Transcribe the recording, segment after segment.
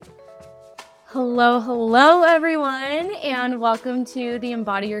Hello, everyone, and welcome to the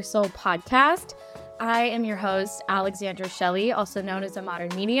Embody Your Soul podcast. I am your host, Alexandra Shelley, also known as a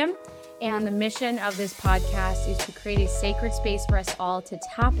modern medium, and the mission of this podcast is to create a sacred space for us all to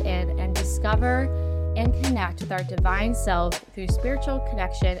tap in and discover and connect with our divine self through spiritual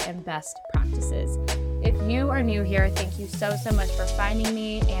connection and best practices. If you are new here, thank you so much for finding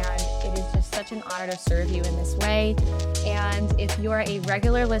me, and it is just such an honor to serve you in this way. And if you are a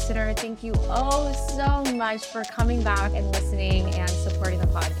regular listener, thank you so much for coming back and listening and supporting the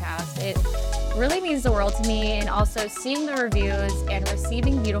podcast. It really means the world to me, and also seeing the reviews and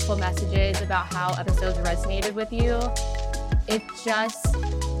receiving beautiful messages about how episodes resonated with you. It just,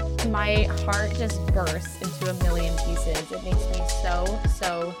 my heart just bursts into a million pieces. It makes me so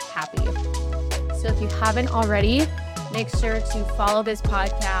happy. So if you haven't already, make sure to follow this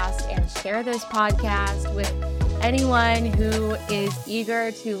podcast and share this podcast with anyone who is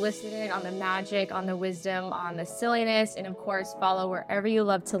eager to listen in on the magic, on the wisdom, on the silliness, and of course, follow wherever you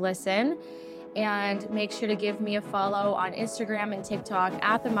love to listen. And make sure to give me a follow on Instagram and TikTok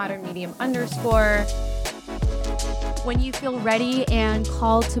at @themodernmedium_. When you feel ready and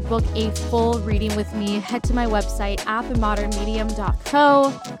called to book a full reading with me, head to my website at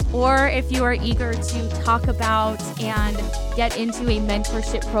themodernmedium.co. Or if you are eager to talk about and get into a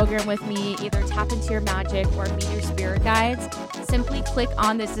mentorship program with me, either tap into your magic or meet your spirit guides, simply click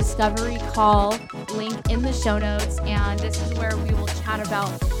on this discovery call link in the show notes. And this is where we will chat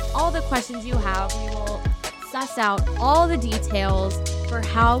about all the questions you have. We will suss out all the details for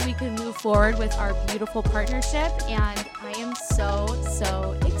how we can move forward with our beautiful partnership, and I am so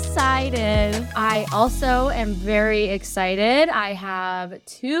excited. I also am very excited. I have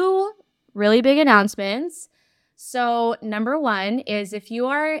two really big announcements. So number one is, if you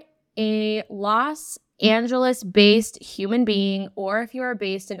are a Los Angeles-based human being, or if you are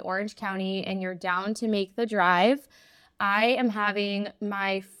based in Orange County and you're down to make the drive, I am having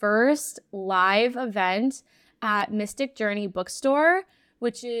my first live event at Mystic Journey Bookstore,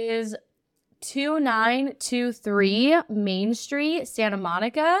 which is 2923 Main Street, Santa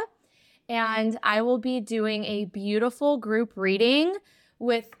Monica. And I will be doing a beautiful group reading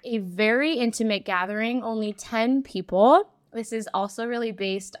with a very intimate gathering, only 10 people. This is also really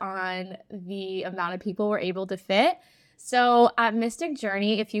based on the amount of people we're able to fit. So at Mystic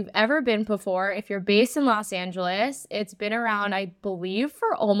Journey, if you've ever been before, if you're based in Los Angeles, it's been around, I believe,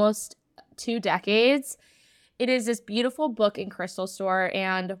 for almost 2 decades. It is this beautiful book and crystal store,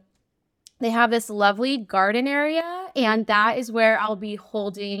 and they have this lovely garden area, and that is where I'll be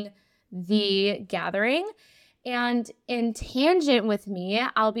holding the gathering. And in tangent with me,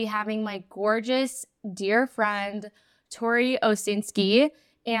 I'll be having my gorgeous dear friend, Tori Osinski,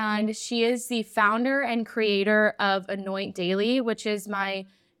 and she is the founder and creator of Anoint Daily, which is my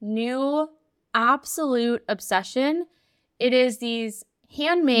new absolute obsession. It is these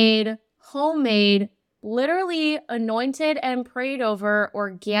handmade, homemade, literally anointed and prayed over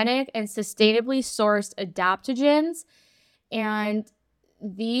organic and sustainably sourced adaptogens. And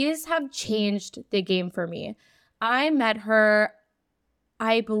these have changed the game for me. I met her,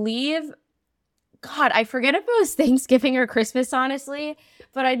 I believe, God, I forget if it was Thanksgiving or Christmas, honestly,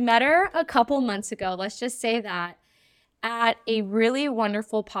 but I met her a couple months ago, let's just say that, at a really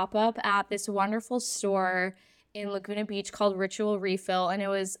wonderful pop-up at this wonderful store in Laguna Beach called Ritual Refill. And it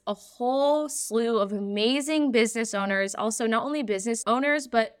was a whole slew of amazing business owners, also not only business owners,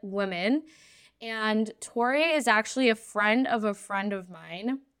 but women. And Tori is actually a friend of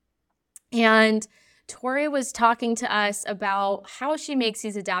mine. And Tori was talking to us about how she makes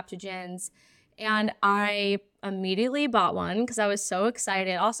these adaptogens. And I immediately bought one because I was so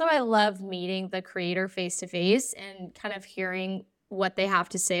excited. Also, I love meeting the creator face to face and kind of hearing what they have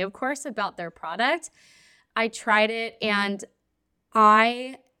to say, of course, about their product. I tried it and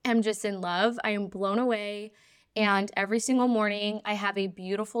I am just in love. I am blown away. And every single morning I have a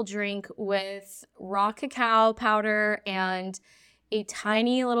beautiful drink with raw cacao powder and a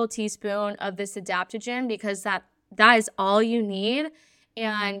tiny little teaspoon of this adaptogen, because that is all you need.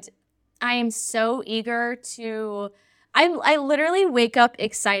 And I am so eager to, I literally wake up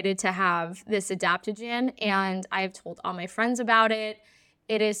excited to have this adaptogen, and I've told all my friends about it.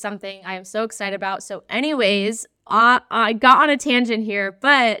 It is something I am so excited about. So anyways, I got on a tangent here,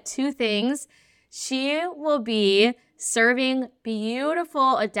 but 2 things. She will be serving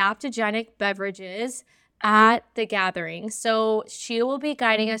beautiful adaptogenic beverages at the gathering. So she will be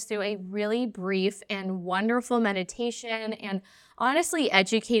guiding us through a really brief and wonderful meditation, and honestly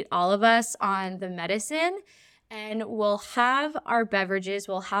educate all of us on the medicine. And we'll have our beverages,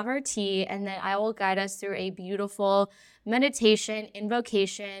 we'll have our tea, and then I will guide us through a beautiful meditation,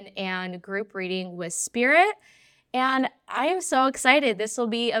 invocation, and group reading with spirit. And I am so excited. This will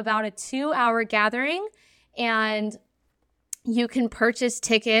be about a 2-hour gathering, and you can purchase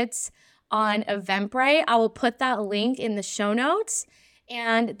tickets on Eventbrite. I will put that link in the show notes.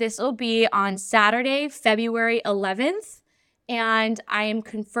 And this will be on Saturday, February 11th. And I am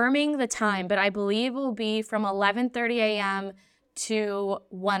confirming the time, but I believe it will be from 11:30 a.m. to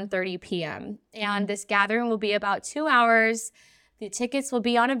 1:30 p.m. And this gathering will be about 2 hours. The tickets will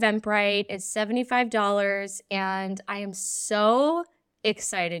be on Eventbrite. It's $75. And I am so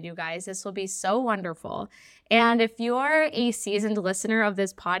excited, you guys. This will be so wonderful. And if you are a seasoned listener of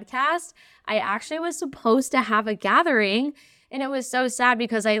this podcast, I actually was supposed to have a gathering, and it was so sad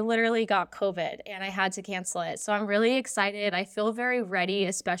because I literally got COVID and I had to cancel it. So I'm really excited. I feel very ready,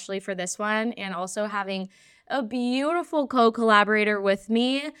 especially for this one, and also having a beautiful co-collaborator with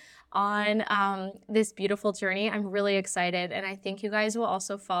me on this beautiful journey. I'm really excited, and I think you guys will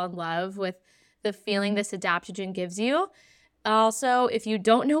also fall in love with the feeling this adaptogen gives you. Also, if you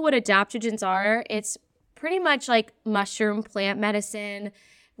don't know what adaptogens are, it's pretty much like mushroom plant medicine.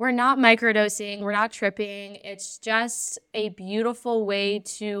 We're not microdosing, we're not tripping. It's just a beautiful way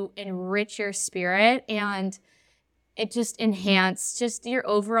to enrich your spirit, and it just enhance just your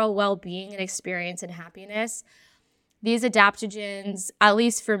overall well-being and experience and happiness. These adaptogens, at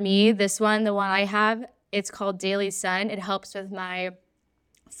least for me, this one, the one I have, it's called Daily Sun. It helps with my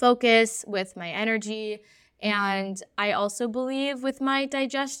focus, with my energy, and I also believe with my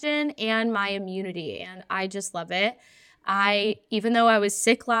digestion and my immunity, and I just love it. Even though I was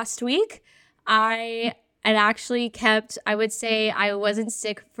sick last week, I actually kept, I would say I wasn't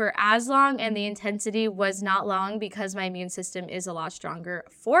sick for as long, and the intensity was not long because my immune system is a lot stronger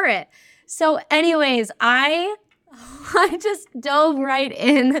for it. So anyways, I just dove right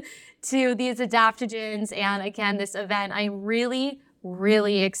in to these adaptogens, and again, this event, I'm really,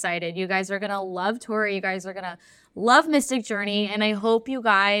 really excited. You guys are going to love Tori. You guys are going to love Mystic Journey, and I hope you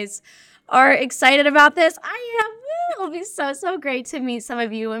guys are excited about this. I am. It'll be so great to meet some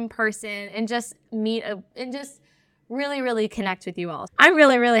of you in person and just really, really connect with you all. I'm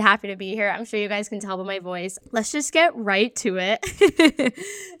really, really happy to be here. I'm sure you guys can tell by my voice. Let's just get right to it.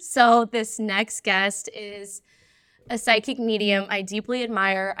 So this next guest is a psychic medium I deeply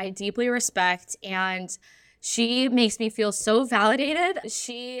admire, I deeply respect, and she makes me feel so validated.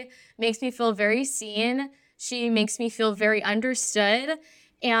 She makes me feel very seen. She makes me feel very understood,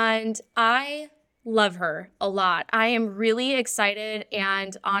 and I love her a lot. I am really excited,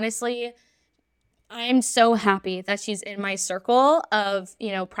 and honestly, I'm so happy that she's in my circle of,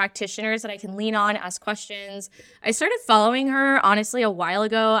 practitioners that I can lean on, ask questions. I started following her, honestly, a while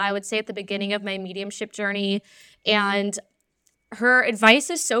ago, I would say at the beginning of my mediumship journey, and her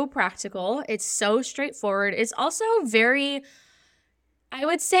advice is so practical. It's so straightforward. It's also very, I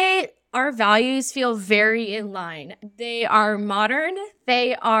would say, our values feel very in line. They are modern.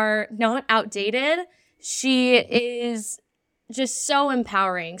 They are not outdated. She is just so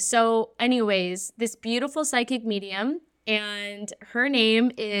empowering. So anyways, this beautiful psychic medium, and her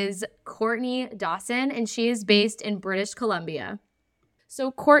name is Courtney Dawson, and she is based in British Columbia.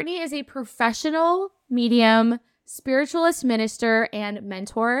 So Courtney is a professional medium, spiritualist minister, and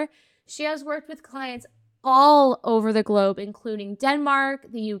mentor. She has worked with clients all over the globe, including Denmark,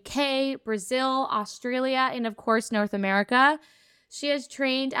 the UK, Brazil, Australia, and of course, North America. She has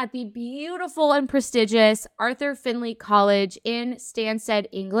trained at the beautiful and prestigious Arthur Findlay College in Stansted,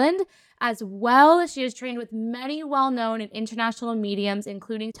 England. As well, she has trained with many well-known and international mediums,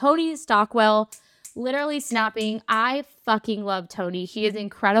 including Tony Stockwell, literally snapping. I fucking love Tony. He is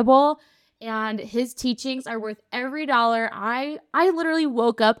incredible, and his teachings are worth every dollar. I literally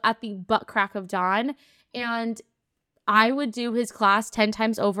woke up at the butt crack of dawn, and I would do his class 10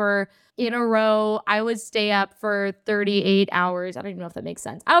 times over in a row. I would stay up for 38 hours. I don't even know if that makes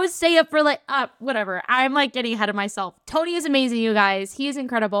sense. I would stay up for whatever. I'm getting ahead of myself. Tony is amazing, you guys. He is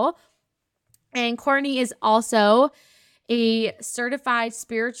incredible. And Courtney is also a certified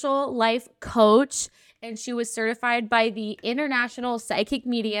spiritual life coach, and she was certified by the international psychic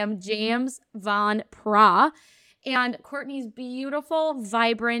medium James Van Pra. And Courtney's beautiful,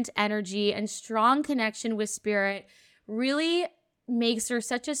 vibrant energy and strong connection with spirit really makes her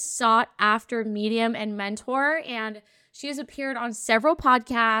such a sought-after medium and mentor. And she has appeared on several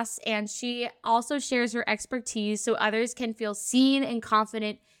podcasts, and she also shares her expertise so others can feel seen and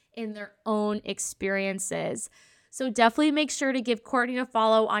confident in their own experiences. So definitely make sure to give Courtney a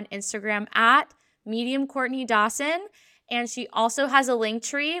follow on Instagram at Medium Courtney Dawson. And she also has a link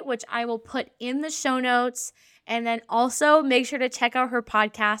tree, which I will put in the show notes. And then also make sure to check out her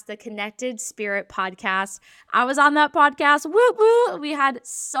podcast, the Connected Spirit Podcast. I was on that podcast. Woo woo. We had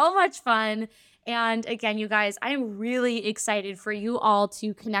so much fun. And again, you guys, I'm really excited for you all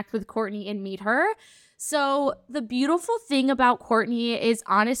to connect with Courtney and meet her. So the beautiful thing about Courtney is,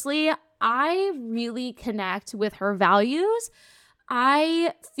 honestly, I really connect with her values.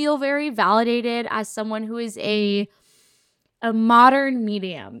 I feel very validated as someone who is a modern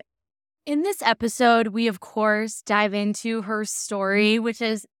medium. In this episode, we of course dive into her story, which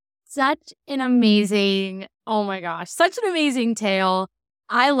is such an amazing, oh my gosh, such an amazing tale.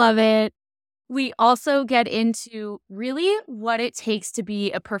 I love it. We also get into really what it takes to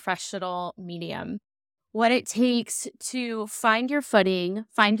be a professional medium, what it takes to find your footing,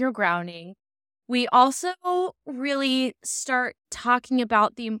 find your grounding. We also really start talking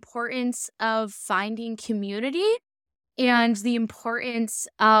about the importance of finding community and the importance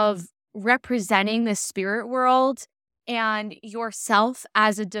of representing the spirit world and yourself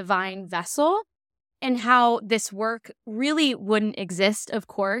as a divine vessel, and how this work really wouldn't exist, of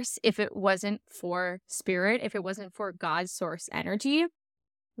course, if it wasn't for spirit, if it wasn't for God's source energy.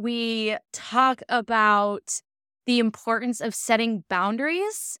 We talk about the importance of setting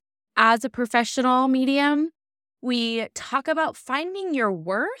boundaries as a professional medium. We talk about finding your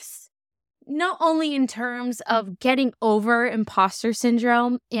worth, not only in terms of getting over imposter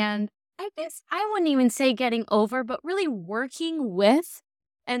syndrome, and I guess I wouldn't even say getting over, but really working with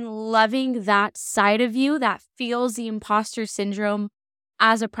and loving that side of you that feels the imposter syndrome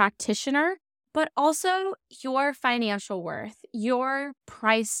as a practitioner, but also your financial worth, your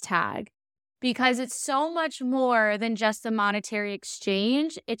price tag, because it's so much more than just a monetary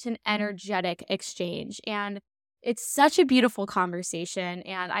exchange. It's an energetic exchange. And it's such a beautiful conversation.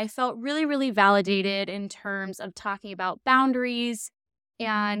 And I felt really, really validated in terms of talking about boundaries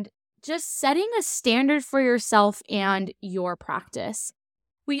and just setting a standard for yourself and your practice.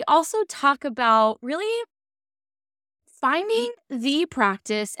 We also talk about really finding the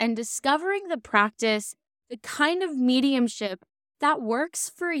practice and discovering the practice, the kind of mediumship that works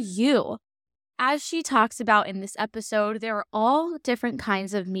for you. As she talks about in this episode, there are all different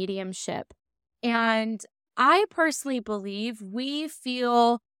kinds of mediumship. And I personally believe we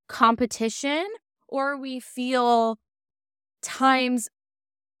feel competition, or we feel times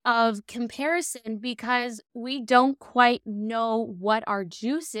of comparison because we don't quite know what our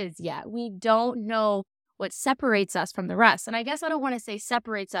juice is yet. We don't know what separates us from the rest. And I guess I don't want to say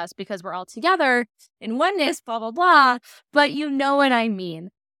separates us because we're all together in oneness, blah, blah, blah, but you know what I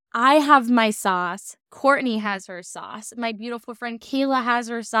mean. I have my sauce. Courtney has her sauce. My beautiful friend Kayla has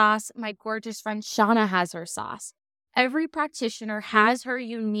her sauce. My gorgeous friend Shauna has her sauce. Every practitioner has her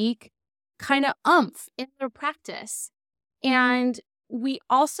unique kind of oomph in their practice. And we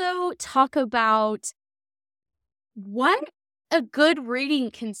also talk about what a good reading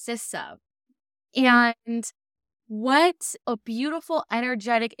consists of and what a beautiful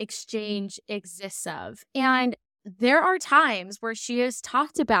energetic exchange exists of. And there are times where she has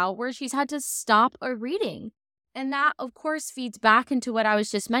talked about where she's had to stop a reading. And that, of course, feeds back into what I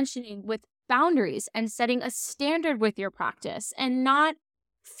was just mentioning with boundaries and setting a standard with your practice and not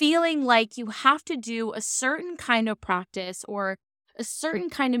feeling like you have to do a certain kind of practice or a certain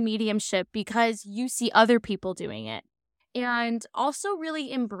kind of mediumship because you see other people doing it. And also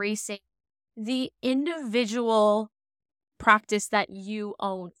really embracing the individual practice that you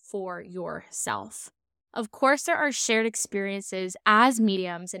own for yourself. Of course, there are shared experiences as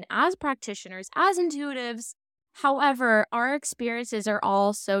mediums and as practitioners, as intuitives. However, our experiences are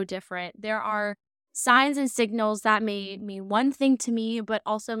all so different. There are signs and signals that may mean one thing to me, but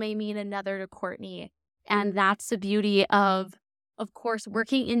also may mean another to Courtney. And that's the beauty of course,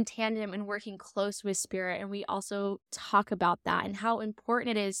 working in tandem and working close with spirit. And we also talk about that and how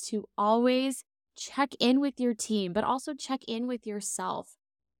important it is to always check in with your team, but also check in with yourself.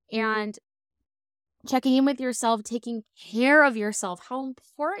 And checking in with yourself, taking care of yourself, how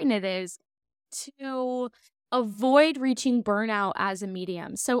important it is to avoid reaching burnout as a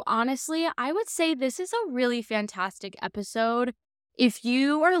medium. So honestly, I would say this is a really fantastic episode if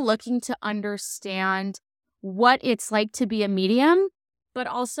you are looking to understand what it's like to be a medium, but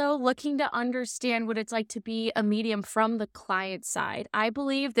also looking to understand what it's like to be a medium from the client side. I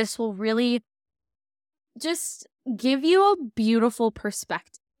believe this will really just give you a beautiful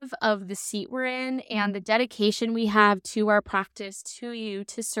perspective of the seat we're in and the dedication we have to our practice, to you,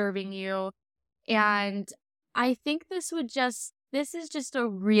 to serving you. And I think this is just a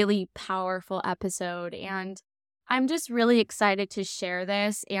really powerful episode. And I'm just really excited to share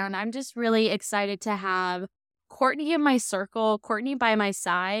this. And I'm just really excited to have Courtney in my circle, Courtney by my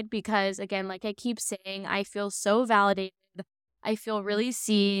side, because again, like I keep saying, I feel so validated. I feel really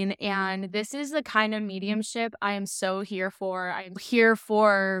seen. And this is the kind of mediumship I am so here for. I'm here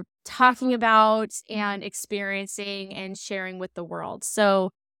for talking about and experiencing and sharing with the world.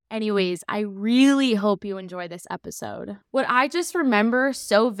 So, anyways, I really hope you enjoy this episode. What I just remember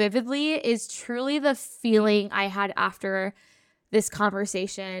so vividly is truly the feeling I had after this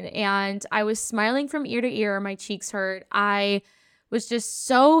conversation. And I was smiling from ear to ear. My cheeks hurt. I was just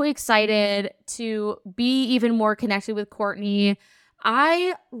so excited to be even more connected with Courtney.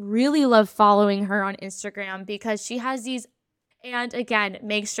 I really love following her on Instagram because she has these. And again,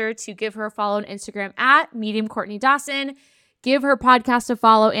 make sure to give her a follow on Instagram at Medium Courtney Dawson. Give her podcast a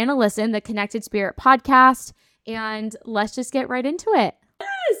follow and a listen, the Connected Spirit podcast. And let's just get right into it.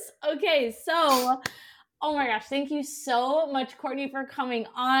 Yes. Okay. So, oh my gosh, thank you so much, Courtney, for coming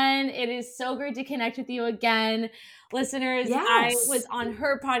on. It is so great to connect with you again. Listeners, yes. I was on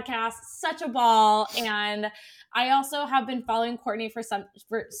her podcast, such a ball. And I also have been following Courtney for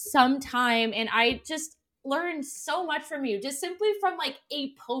some time. And I just learned so much from you, just simply from like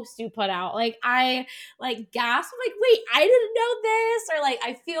a post you put out. Like I like gasped, like, wait, I didn't know this, or like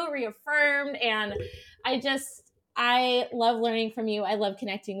I feel reaffirmed. And I love learning from you. I love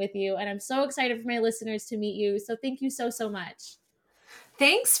connecting with you. And I'm so excited for my listeners to meet you. So thank you so, so much.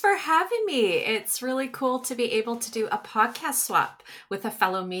 Thanks for having me. It's really cool to be able to do a podcast swap with a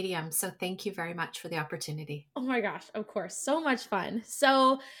fellow medium. So thank you very much for the opportunity. Oh my gosh, of course. So much fun.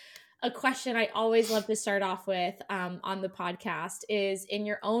 So a question I always love to start off with on the podcast is, in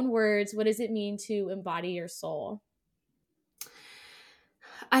your own words, what does it mean to embody your soul?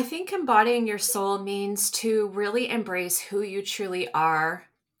 I think embodying your soul means to really embrace who you truly are,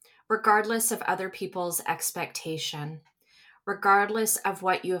 regardless of other people's expectation, regardless of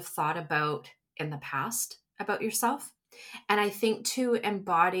what you have thought about in the past about yourself. And I think to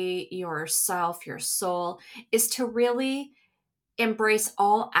embody yourself, your soul, is to really embrace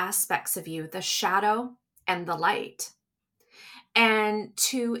all aspects of you, the shadow and the light, and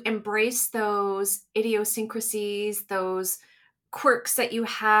to embrace those idiosyncrasies, those quirks that you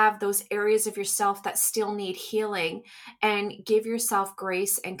have, those areas of yourself that still need healing, and give yourself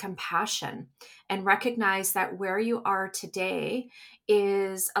grace and compassion, and recognize that where you are today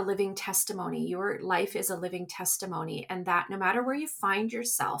is a living testimony. Your life is a living testimony, and that no matter where you find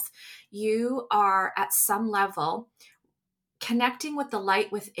yourself, you are at some level connecting with the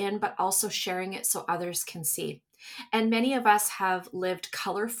light within, but also sharing it so others can see. And many of us have lived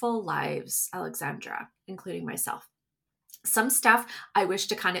colorful lives, Alexandra, including myself. Some stuff I wish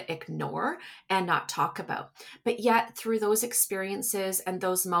to kind of ignore and not talk about. But yet through those experiences and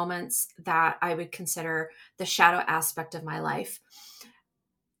those moments that I would consider the shadow aspect of my life,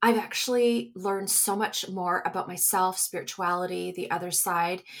 I've actually learned so much more about myself, spirituality, the other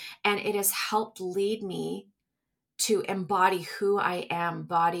side, and it has helped lead me to embody who I am,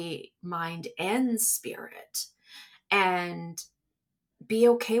 body, mind, and spirit, and be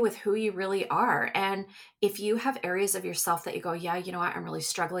okay with who you really are. And if you have areas of yourself that you go, yeah, you know what, I'm really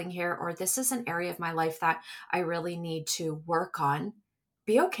struggling here, or this is an area of my life that I really need to work on,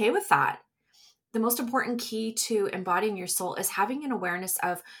 be okay with that. The most important key to embodying your soul is having an awareness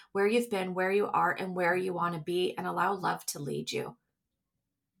of where you've been, where you are, and where you want to be, and allow love to lead you.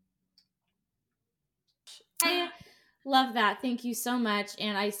 I love that. Thank you so much.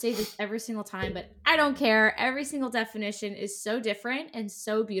 And I say this every single time, but I don't care. Every single definition is so different and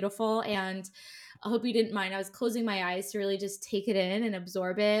so beautiful. And I hope you didn't mind. I was closing my eyes to really just take it in and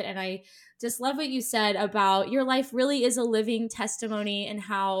absorb it. And I just love what you said about your life really is a living testimony, and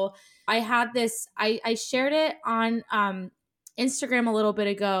how I had this, I shared it on Instagram a little bit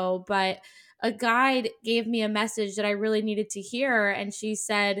ago, but a guide gave me a message that I really needed to hear. And she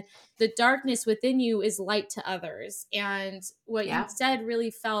said, the darkness within you is light to others. And what you said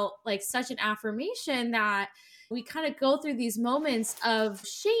really felt like such an affirmation, that we kind of go through these moments of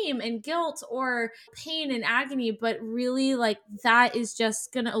shame and guilt or pain and agony, but really like that is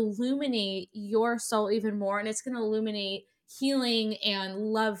just going to illuminate your soul even more. And it's going to illuminate healing and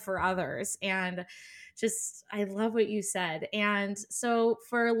love for others. And just, I love what you said. And so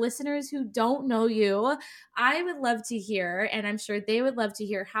for listeners who don't know you, I would love to hear, and I'm sure they would love to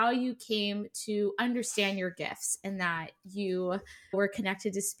hear, how you came to understand your gifts and that you were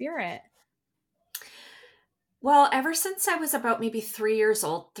connected to spirit. Well, ever since I was about maybe 3 years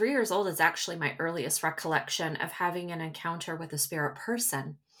old, 3 years old is actually my earliest recollection of having an encounter with a spirit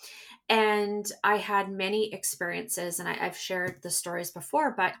person. And I had many experiences, and I've shared the stories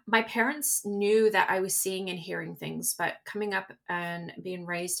before, but my parents knew that I was seeing and hearing things. But coming up and being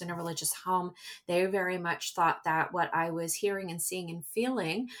raised in a religious home, they very much thought that what I was hearing and seeing and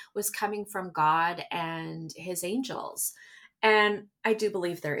feeling was coming from God and his angels. And I do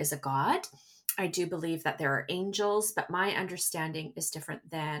believe there is a God. I do believe that there are angels, but my understanding is different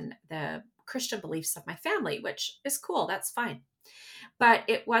than the Christian beliefs of my family, which is cool. That's fine. But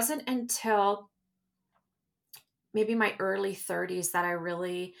it wasn't until maybe my early 30s that I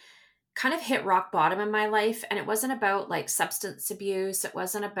really kind of hit rock bottom in my life. And it wasn't about like substance abuse, it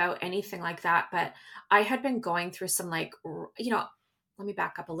wasn't about anything like that. But I had been going through some, like, let me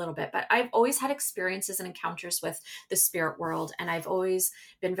back up a little bit. But I've always had experiences and encounters with the spirit world. And I've always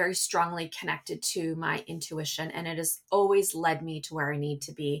been very strongly connected to my intuition. And it has always led me to where I need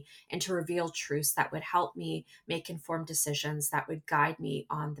to be and to reveal truths that would help me make informed decisions that would guide me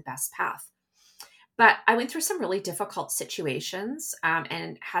on the best path. But I went through some really difficult situations,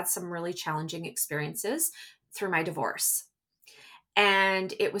 and had some really challenging experiences through my divorce.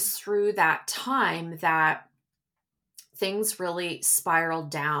 And it was through that time that things really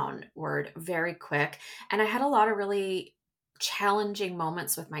spiraled downward very quick. And I had a lot of really challenging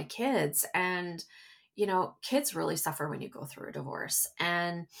moments with my kids. And, kids really suffer when you go through a divorce.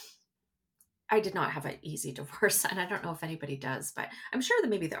 And I did not have an easy divorce, and I don't know if anybody does, but I'm sure that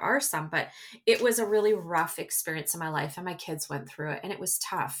maybe there are some, but it was a really rough experience in my life, and my kids went through it, and it was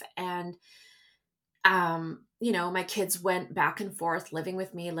tough. And, my kids went back and forth living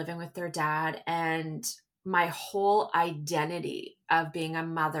with me, living with their dad, and my whole identity of being a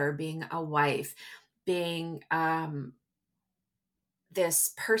mother, being a wife, being,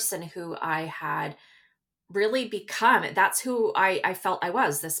 this person who I had really become, that's who I felt I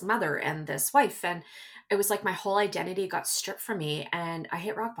was, this mother and this wife. And it was like my whole identity got stripped from me, and I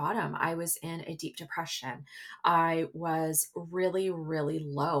hit rock bottom. I was in a deep depression. I was really, really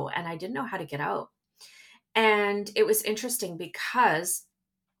low, and I didn't know how to get out. And it was interesting because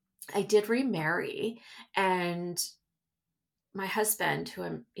I did remarry, and my husband, who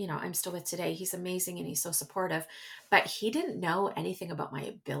I'm still with today, he's amazing and he's so supportive, but he didn't know anything about my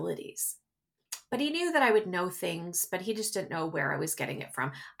abilities. But he knew that I would know things, but he just didn't know where I was getting it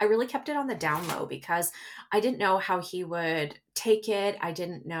from. I really kept it on the down low because I didn't know how he would take it. I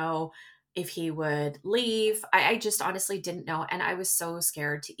didn't know if he would leave. I just honestly didn't know. And I was so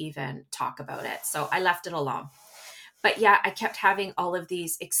scared to even talk about it. So I left it alone. But yeah, I kept having all of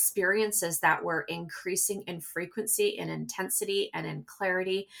these experiences that were increasing in frequency, in intensity, and in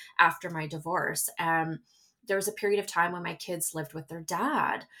clarity after my divorce. There was a period of time when my kids lived with their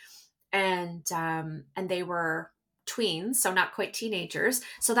dad, and they were tweens, so not quite teenagers.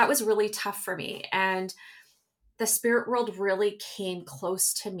 So that was really tough for me. And the spirit world really came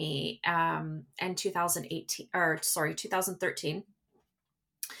close to me in 2013.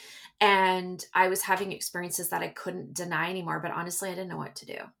 And I was having experiences that I couldn't deny anymore, but honestly, I didn't know what to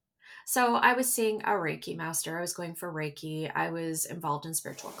do. So I was seeing a Reiki master. I was going for Reiki. I was involved in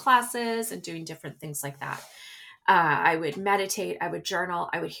spiritual classes and doing different things like that. I would meditate, I would journal,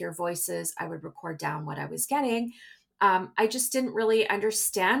 I would hear voices, I would record down what I was getting. I just didn't really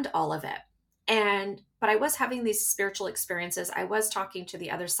understand all of it. But I was having these spiritual experiences. I was talking to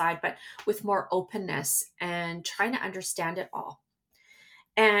the other side, but with more openness and trying to understand it all.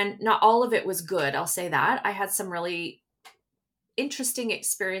 And not all of it was good, I'll say that. I had some really interesting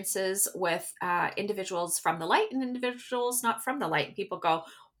experiences with individuals from the light and individuals not from the light. People go,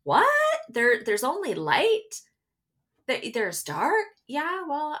 "What? There's only light? There's dark?" Yeah,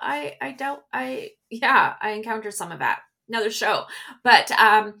 well, I don't I encountered some of that. Another show. But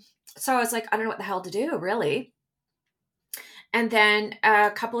so I was like, I don't know what the hell to do, really. And then a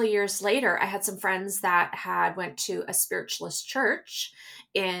couple of years later, I had some friends that had went to a spiritualist church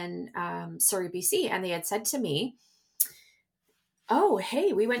in Surrey, BC, and they had said to me, "Oh,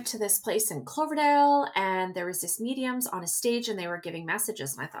 hey, we went to this place in Cloverdale, and there was this mediums on a stage, and they were giving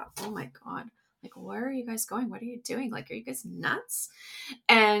messages." And I thought, "Oh my God, like, where are you guys going? What are you doing? Like, are you guys nuts?"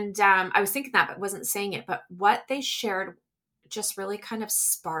 And I was thinking that, but wasn't saying it. But what they shared just really kind of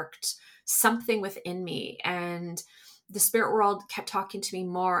sparked something within me. And the spirit world kept talking to me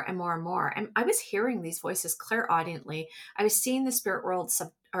more and more and more. And I was hearing these voices clairaudiently. I was seeing the spirit world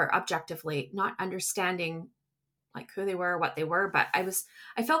or objectively, not understanding like who they were, what they were, but I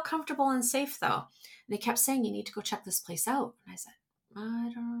felt comfortable and safe though. And they kept saying, "You need to go check this place out." And I said, "I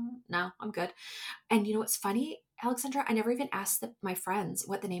don't know, I'm good." And you know what's funny, Alexandra? I never even asked my friends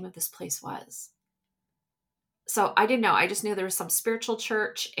what the name of this place was. So I didn't know. I just knew there was some spiritual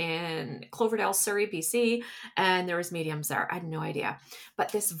church in Cloverdale, Surrey, BC, and there was mediums there. I had no idea.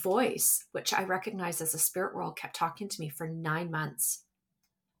 But this voice, which I recognized as a spirit world, kept talking to me for 9 months.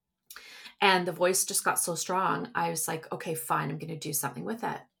 And the voice just got so strong. I was like, okay, fine, I'm going to do something with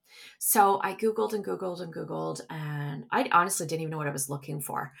it. So I Googled and Googled and Googled, and I honestly didn't even know what I was looking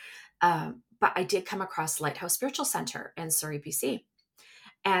for. But I did come across Lighthouse Spiritual Center in Surrey, BC.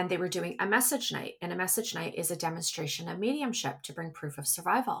 And they were doing a message night. And a message night is a demonstration of mediumship to bring proof of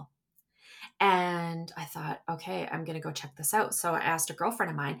survival. And I thought, okay, I'm going to go check this out. So I asked a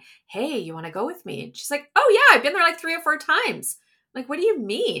girlfriend of mine, hey, you want to go with me? And she's like, oh, yeah, I've been there like 3 or 4 times. I'm like, what do you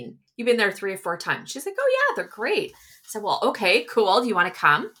mean? You've been there 3 or 4 times? She's like, oh, yeah, they're great. I said, well, okay, cool. Do you want to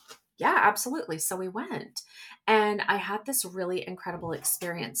come? Yeah, absolutely. So we went. And I had this really incredible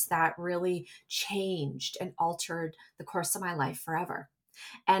experience that really changed and altered the course of my life forever.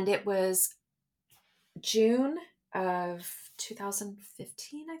 And it was June of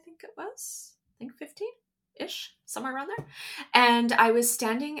 2015, I think it was. I think 15-ish, somewhere around there. And I was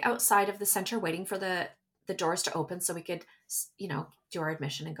standing outside of the center waiting for the doors to open so we could, do our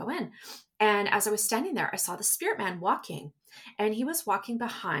admission and go in. And as I was standing there, I saw the spirit man walking, and he was walking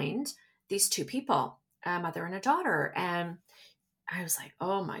behind these 2 people, a mother and a daughter. And I was like,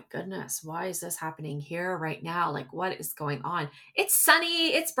 oh my goodness, why is this happening here right now? Like, what is going on? It's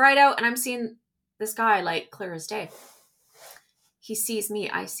sunny, it's bright out, and I'm seeing this guy like clear as day. He sees me,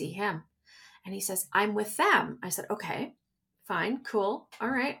 I see him. And he says, I'm with them. I said, okay, fine, cool. All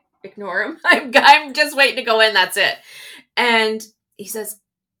right. Ignore him. I'm just waiting to go in. That's it. And he says,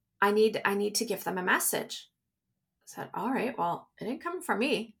 I need to give them a message. I said, all right, well, it didn't come from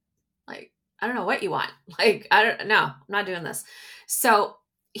me. Like, I don't know what you want. Like, I don't know. I'm not doing this. So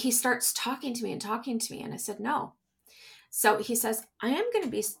he starts talking to me. And I said, no. So he says, I am going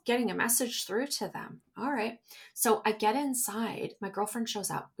to be getting a message through to them. All right. So I get inside. My girlfriend shows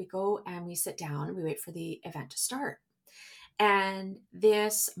up. We go and we sit down and we wait for the event to start. And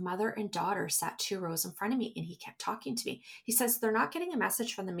this mother and daughter sat 2 rows in front of me, and he kept talking to me. He says, they're not getting a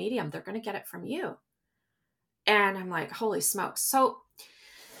message from the medium. They're going to get it from you. And I'm like, holy smokes. So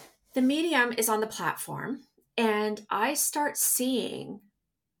the medium is on the platform, and I start seeing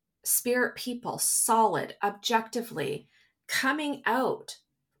spirit people, solid, objectively, coming out.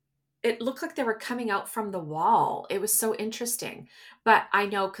 It looked like they were coming out from the wall. It was so interesting. But I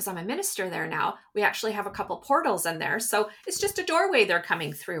know, because I'm a minister there now, we actually have a couple portals in there. So it's just a doorway they're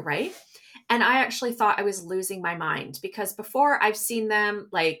coming through, right? And I actually thought I was losing my mind, because before I've seen them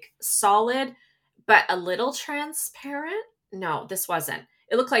like solid, but a little transparent. No, this wasn't.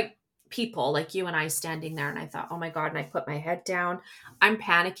 It looked like people like you and I standing there. And I thought, oh my God. And I put my head down. I'm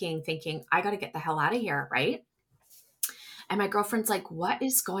panicking, thinking, I got to get the hell out of here, right? And my girlfriend's like, what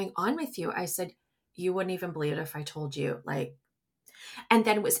is going on with you? I said, you wouldn't even believe it if I told you. Like, and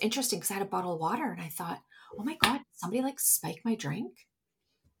then it was interesting because I had a bottle of water, and I thought, oh my God, somebody like spike my drink?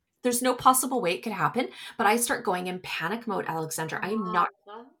 There's no possible way it could happen. But I start going in panic mode, Alexandra. I am not.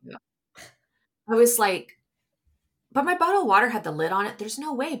 I was like, but my bottle of water had the lid on it. There's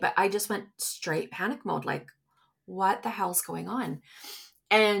no way. But I just went straight panic mode. Like, what the hell's going on?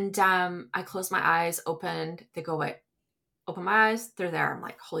 And I closed my eyes, opened, they go away. Open my eyes, they're there. I'm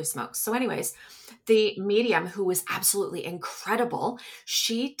like, holy smokes. So anyways, the medium, who was absolutely incredible,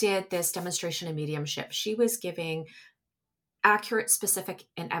 she did this demonstration of mediumship. She was giving accurate, specific,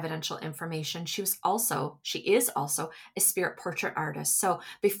 and evidential information. She is also a spirit portrait artist. So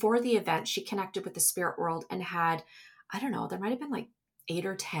before the event, she connected with the spirit world and had, I don't know, there might have been like 8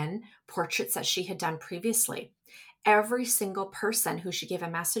 or 10 portraits that she had done previously. Every single person who she gave a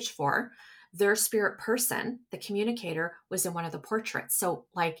message for, their spirit person, the communicator, was in one of the portraits. So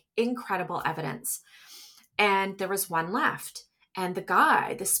like incredible evidence. And there was one left. And the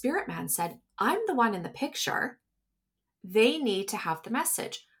guy, the spirit man, said, I'm the one in the picture. They need to have the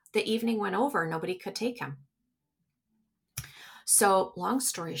message. The evening went over. Nobody could take him. So long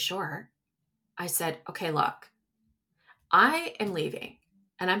story short, I said, okay, look, I am leaving.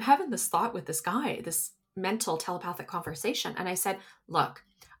 And I'm having this thought with this guy, this mental telepathic conversation. And I said, look,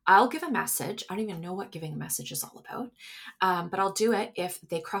 I'll give a message. I don't even know what giving a message is all about. But I'll do it if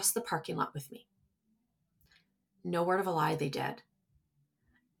they cross the parking lot with me. No word of a lie, they did.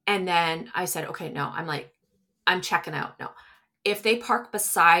 And then I said, okay, no, I'm checking out. No, if they park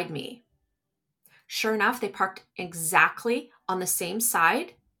beside me, sure enough, they parked exactly on the same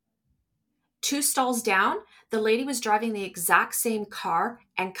side, 2 stalls down. The lady was driving the exact same car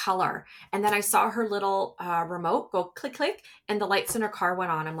and color. And then I saw her little remote go click, click, and the lights in her car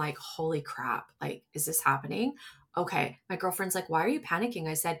went on. I'm like, holy crap. Like, is this happening? Okay. My girlfriend's like, why are you panicking?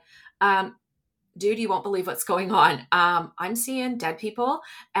 I said, dude, you won't believe what's going on. I'm seeing dead people,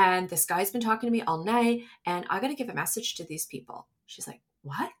 and this guy's been talking to me all night, and I got to give a message to these people. She's like,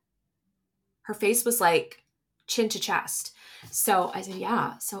 what? Her face was like chin to chest. So I said,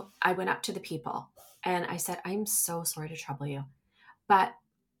 yeah. So I went up to the people and I said, I'm so sorry to trouble you, but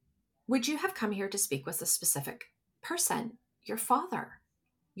would you have come here to speak with a specific person? Your father,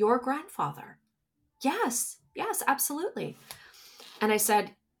 your grandfather? Yes, yes, absolutely. And I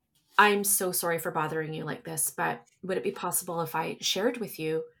said, I'm so sorry for bothering you like this, but would it be possible if I shared with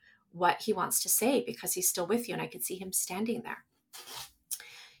you what he wants to say, because he's still with you and I could see him standing there?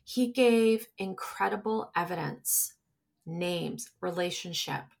 He gave incredible evidence, names,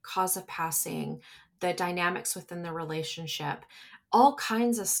 relationship, cause of passing, the dynamics within the relationship, all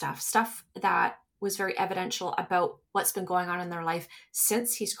kinds of stuff that was very evidential about what's been going on in their life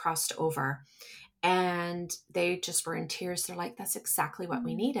since he's crossed over. And they just were in tears. They're like, that's exactly what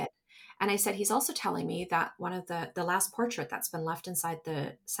we needed. And I said, he's also telling me that one of the last portrait that's been left inside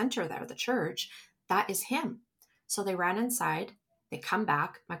the center there, the church, that is him. So they ran inside, they come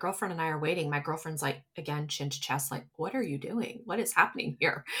back. My girlfriend and I are waiting. My girlfriend's like, again, chin to chest, like, what are you doing? What is happening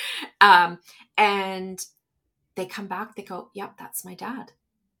here? And they come back, they go, yep, that's my dad.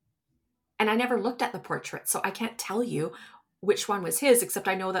 And I never looked at the portrait, so I can't tell you which one was his, except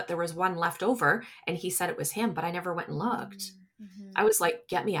I know that there was one left over and he said it was him, but I never went and looked. Mm-hmm. I was like,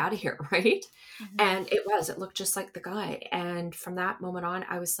 get me out of here, right? Mm-hmm. And it looked just like the guy. And from that moment on,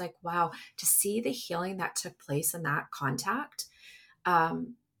 I was like, wow, to see the healing that took place in that contact,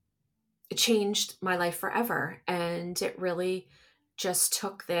 it changed my life forever. And it really just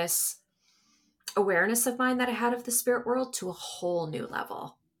took this awareness of mine that I had of the spirit world to a whole new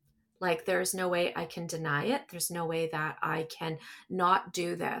level. Like, there's no way I can deny it. There's no way that I can not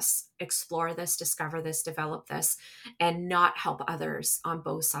do this, explore this, discover this, develop this, and not help others on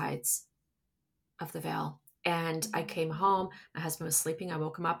both sides of the veil. And I came home. My husband was sleeping. I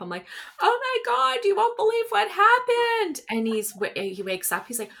woke him up. I'm like, oh my God, you won't believe what happened. And he wakes up.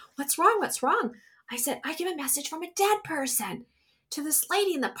 He's like, what's wrong? What's wrong? I said, I give a message from a dead person to this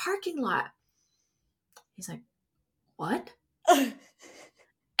lady in the parking lot. He's like, what?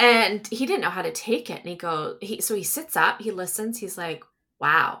 And he didn't know how to take it. And so he sits up, he listens. He's like,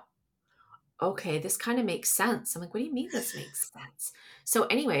 wow, okay, this kind of makes sense. I'm like, what do you mean this makes sense? So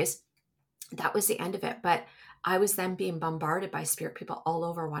anyways, that was the end of it. But I was then being bombarded by spirit people all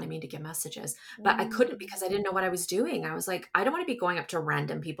over wanting me to give messages, but I couldn't because I didn't know what I was doing. I was like, I don't want to be going up to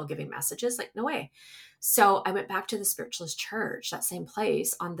random people giving messages. Like, no way. So I went back to the Spiritualist church, that same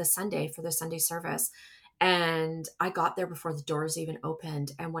place, on the Sunday for the Sunday service. And I got there before the doors even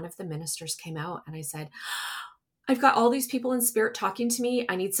opened. And one of the ministers came out and I said, I've got all these people in spirit talking to me.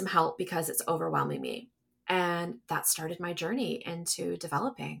 I need some help because it's overwhelming me. And that started my journey into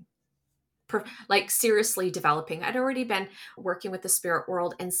developing, like seriously developing. I'd already been working with the spirit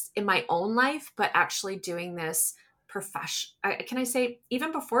world in my own life, but actually doing this can I say,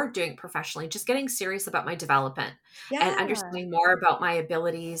 even before doing professionally, just getting serious about my development and Yeah. understanding more about my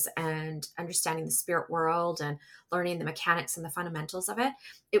abilities and understanding the spirit world and learning the mechanics and the fundamentals of it.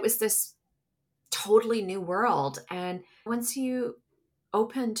 It was this totally new world. And once you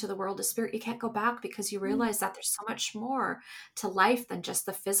open to the world of spirit, you can't go back because you realize that there's so much more to life than just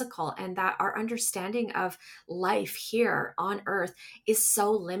the physical, and that our understanding of life here on earth is so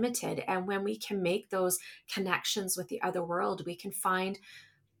limited. And when we can make those connections with the other world, we can find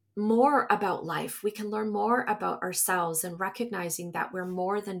more about life. We can learn more about ourselves, and recognizing that we're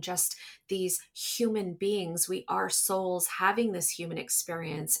more than just these human beings. We are souls having this human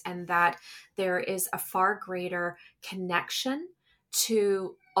experience, and that there is a far greater connection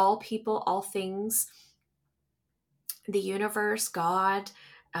to all people, all things, the universe, God,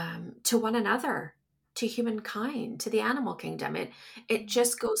 to one another, to humankind, to the animal kingdom. It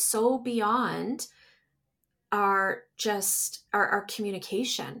just goes so beyond our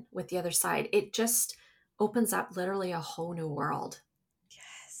communication with the other side. It just opens up literally a whole new world.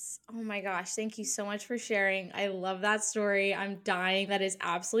 Yes. Oh my gosh. Thank you so much for sharing. I love that story. I'm dying. That is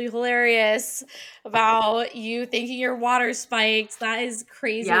absolutely hilarious about you thinking your water spiked. That is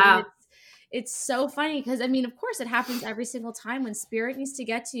crazy. But Yeah, it's so funny because, I mean, of course, it happens every single time when spirit needs to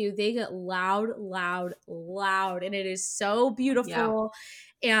get to you. They get loud, loud, loud. And it is so yeah, beautiful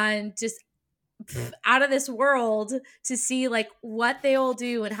and just out of this world to see like what they will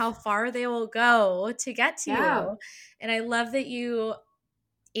do and how far they will go to get to yeah, you. And I love that you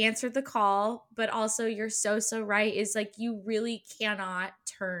answered the call, but also you're so right, is like you really cannot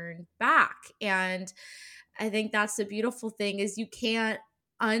turn back. And I think that's the beautiful thing, is you can't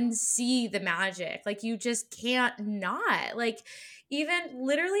unsee the magic. Like you just can't not. Like even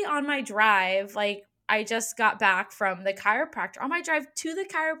literally on my drive, like I just got back from the chiropractor. On my drive to the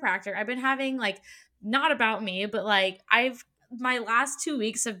chiropractor, I've been having like, not about me, but like my last 2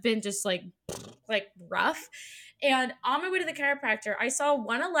 weeks have been just like rough. And on my way to the chiropractor, I saw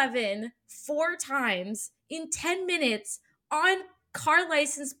 111 4 times in 10 minutes on car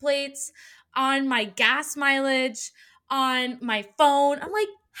license plates, on my gas mileage, on my phone. I'm like,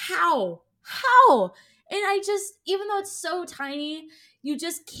 how? How? And I just, even though it's so tiny, you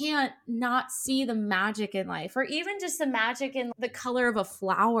just can't not see the magic in life, or even just the magic in the color of a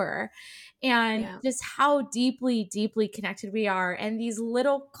flower, and Yeah. just how deeply, deeply connected we are, and these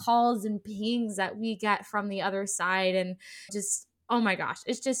little calls and pings that we get from the other side. And just, oh my gosh,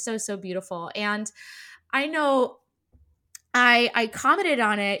 it's just so, so beautiful. And I know I commented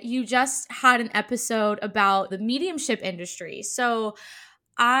on it. You just had an episode about the mediumship industry. So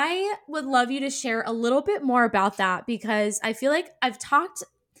I would love you to share a little bit more about that, because I feel like I've talked,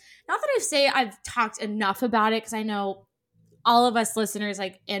 not that I've talked enough about it, because I know all of us listeners,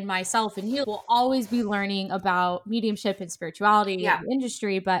 like, and myself and you, will always be learning about mediumship and spirituality in Yeah. the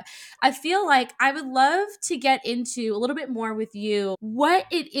industry. But I feel like I would love to get into a little bit more with you what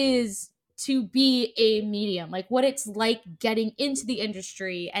it is to be a medium, like what it's like getting into the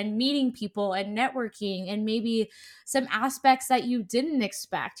industry and meeting people and networking, and maybe some aspects that you didn't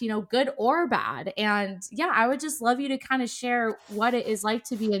expect, good or bad. And yeah, I would just love you to kind of share what it is like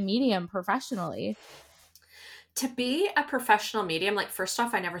to be a medium professionally. To be a professional medium, like, first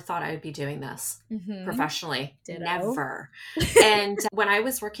off, I never thought I would be doing this Mm-hmm. professionally. Ditto. Never. And when I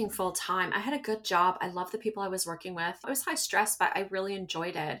was working full time, I had a good job. I love the people I was working with. It was high stress, but I really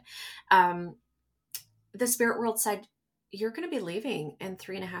enjoyed it. Um, the spirit world said, "You're going to be leaving in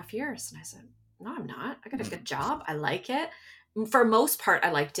 3.5 years." And I said, "No, I'm not. I got a good job. I like it. For most part,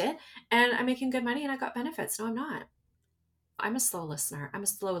 I liked it. And I'm making good money and I got benefits." No, I'm not. I'm a slow listener. I'm a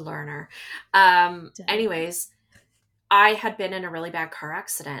slow learner. Ditto. Anyways, I had been in a really bad car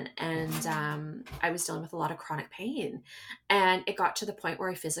accident, and I was dealing with a lot of chronic pain. And it got to the point where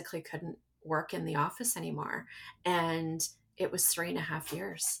I physically couldn't work in the office anymore. And it was 3.5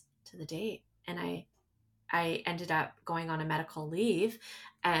 years to the date. And I ended up going on a medical leave,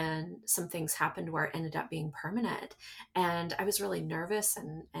 and some things happened where it ended up being permanent. And I was really nervous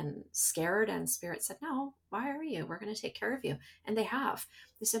and scared. And Spirit said, "No, why are you? We're going to take care of you." And they have.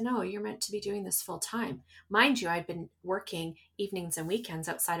 They said, "No, you're meant to be doing this full time." Mind you, I'd been working evenings and weekends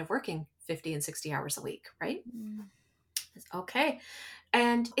outside of working 50 and 60 hours a week, right? Mm. Okay.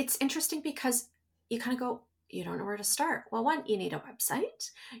 And it's interesting because you kind of go, you don't know where to start. Well, one, you need a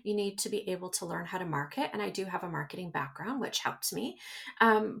website. You need to be able to learn how to market. And I do have a marketing background, which helps me.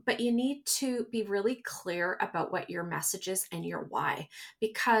 But you need to be really clear about what your message is and your why,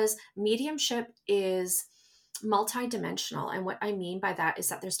 because mediumship is multidimensional. And what I mean by that is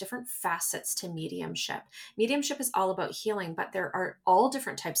that there's different facets to mediumship. Mediumship is all about healing, but there are all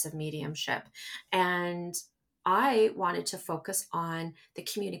different types of mediumship. And I wanted to focus on the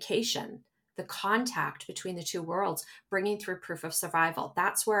communication, the contact between the two worlds, bringing through proof of survival.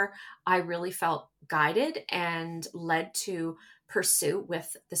 That's where I really felt guided and led to pursue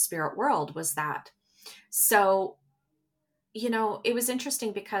with the spirit world, was that. So, it was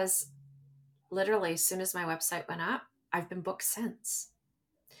interesting because literally as soon as my website went up, I've been booked since.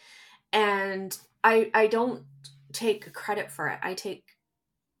 And I don't take credit for it. I take,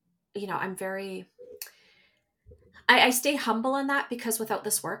 I'm very, I stay humble in that, because without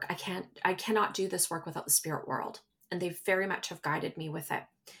this work, I cannot do this work without the spirit world. And they very much have guided me with it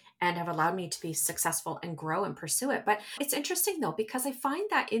and have allowed me to be successful and grow and pursue it. But it's interesting though, because I find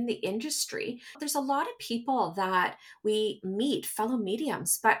that in the industry, there's a lot of people that we meet, fellow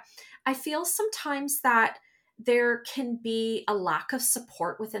mediums, but I feel sometimes that there can be a lack of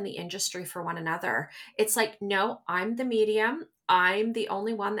support within the industry for one another. It's like, no, I'm the medium. I'm the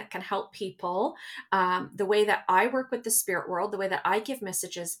only one that can help people. The way that I work with the spirit world, the way that I give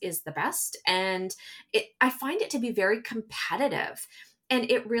messages is the best. And I find it to be very competitive. And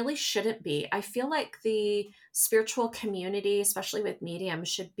it really shouldn't be. I feel like the spiritual community, especially with mediums,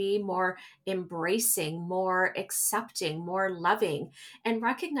 should be more embracing, more accepting, more loving, and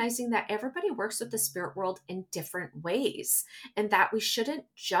recognizing that everybody works with the spirit world in different ways, and that we shouldn't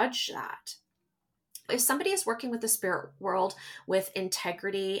judge that. If somebody is working with the spirit world with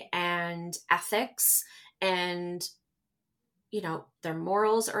integrity and ethics, and their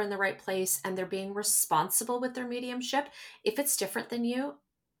morals are in the right place, and they're being responsible with their mediumship, if it's different than you,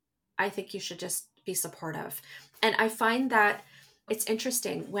 I think you should just be supportive. And I find that it's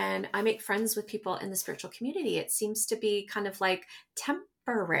interesting when I make friends with people in the spiritual community, it seems to be kind of like tempered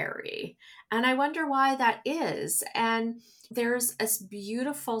temporary. And I wonder why that is. And there's a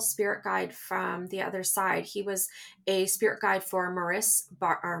beautiful spirit guide from the other side. He was a spirit guide for Maurice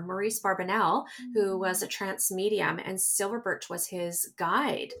Barbanel, who was a trance medium, and Silver Birch was his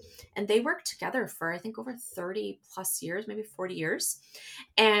guide. And they worked together for, I think, over 30 plus years, maybe 40 years.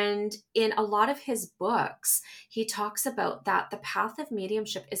 And in a lot of his books, he talks about that the path of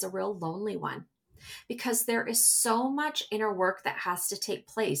mediumship is a real lonely one, because there is so much inner work that has to take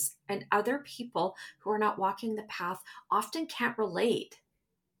place, and other people who are not walking the path often can't relate.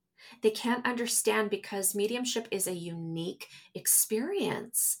 They can't understand, because mediumship is a unique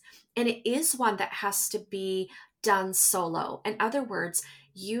experience, and it is one that has to be done solo. In other words,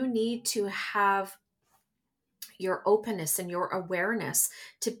 you need to have your openness and your awareness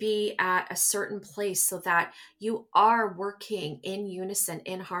to be at a certain place, so that you are working in unison,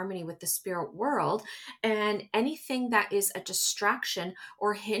 in harmony with the spirit world. And anything that is a distraction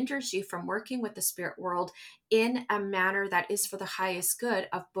or hinders you from working with the spirit world in a manner that is for the highest good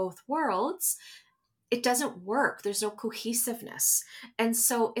of both worlds, it doesn't work. There's no cohesiveness. And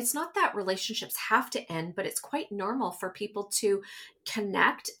so it's not that relationships have to end, but it's quite normal for people to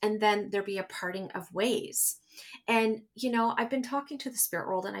connect and then there be a parting of ways. And, I've been talking to the spirit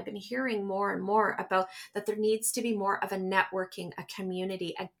world, and I've been hearing more and more about that there needs to be more of a networking, a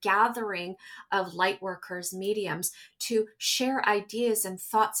community, a gathering of light workers, mediums, to share ideas and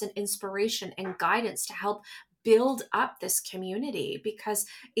thoughts and inspiration and guidance to help build up this community, because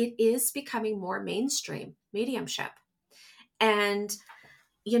it is becoming more mainstream mediumship. And,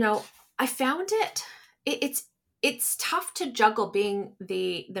 I found it's tough to juggle being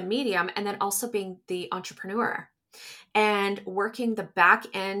the medium and then also being the entrepreneur and working the back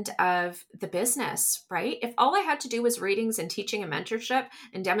end of the business, right? If all I had to do was readings and teaching and mentorship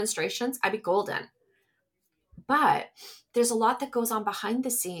and demonstrations, I'd be golden. But there's a lot that goes on behind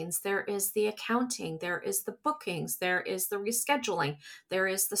the scenes. There is the accounting, there is the bookings, there is the rescheduling, there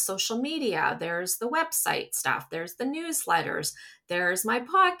is the social media, there's the website stuff, there's the newsletters, there's my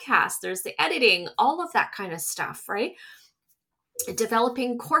podcast, there's the editing, all of that kind of stuff, right?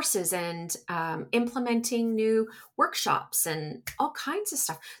 Developing courses and implementing new workshops and all kinds of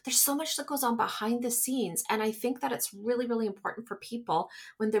stuff. There's so much that goes on behind the scenes. And I think that it's really, really important for people,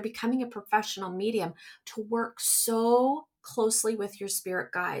 when they're becoming a professional medium, to work so closely with your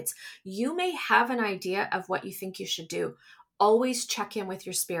spirit guides. You may have an idea of what you think you should do. Always check in with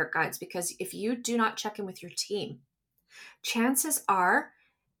your spirit guides, because if you do not check in with your team, chances are,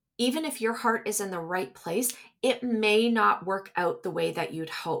 even if your heart is in the right place, it may not work out the way that you'd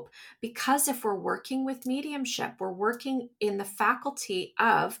hope. Because if we're working with mediumship, we're working in the faculty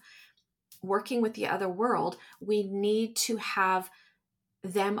of working with the other world, we need to have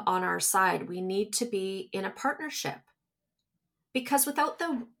them on our side. We need to be in a partnership. Because without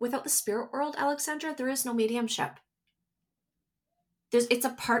the spirit world, Alexandra, there is no mediumship. It's a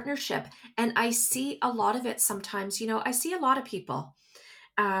partnership. And I see a lot of it sometimes. I see a lot of people.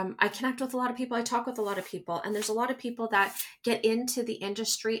 I connect with a lot of people. I talk with a lot of people. And there's a lot of people that get into the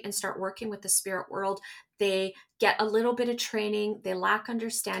industry and start working with the spirit world. They get a little bit of training. They lack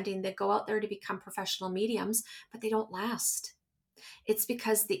understanding. They go out there to become professional mediums, but they don't last. It's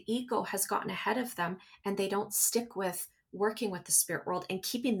because the ego has gotten ahead of them, and they don't stick with working with the spirit world and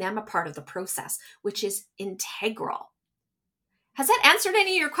keeping them a part of the process, which is integral. Has that answered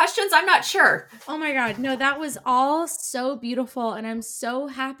any of your questions? I'm not sure. Oh my God. No, that was all so beautiful. And I'm so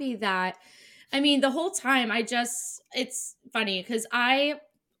happy that, the whole time it's funny because I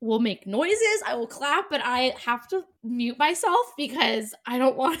will make noises, I will clap, but I have to mute myself because I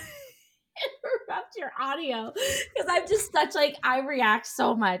don't want to interrupt your audio, because I'm just I react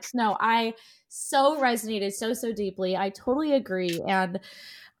so much. No, I so resonated so deeply. I totally agree. And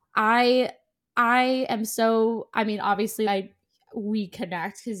I I am so, obviously we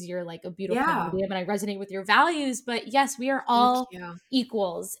connect because you're like a beautiful Yeah. medium and I resonate with your values, but yes, we are Thank all you.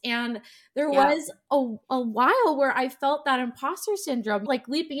 equals. And there Yeah. was a while where I felt that imposter syndrome, like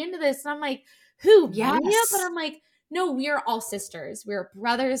leaping into this. And I'm like, who, Maria? But Yes. I'm like, no, we are all sisters. We're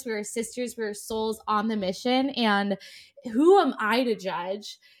brothers. We're sisters. We're souls on the mission. And who am I to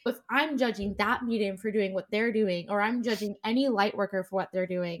judge if I'm judging that medium for doing what they're doing, or I'm judging any light worker for what they're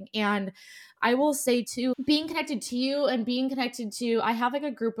doing? And I will say too, being connected to you and being connected to, I have like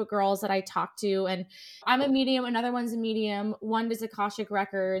a group of girls that I talk to, and I'm a medium, another one's a medium, one does Akashic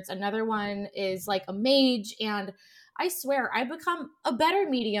Records, another one is like a mage. And I swear I become a better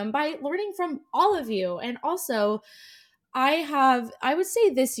medium by learning from all of you. And also, I would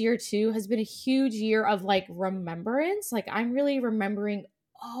say this year too has been a huge year of like remembrance. Like I'm really remembering,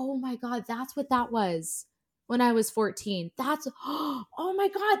 oh my God, that's what that was. when I was 14. That's, oh my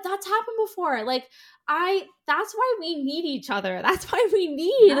God, that's happened before. Like, that's why we need each other. That's why we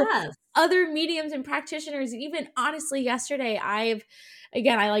need Yes. other mediums and practitioners. And even honestly, yesterday,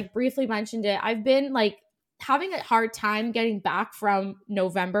 again, I like briefly mentioned it. I've been like having a hard time getting back from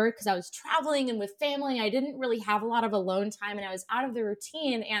November because I was traveling and with family. I didn't really have a lot of alone time and I was out of the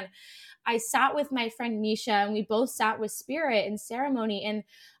routine. And I sat with my friend Misha and we both sat with Spirit in ceremony. And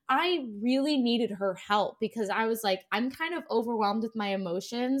I really needed her help because I was like, I'm kind of overwhelmed with my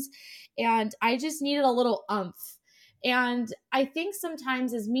emotions and I just needed a little umph. And I think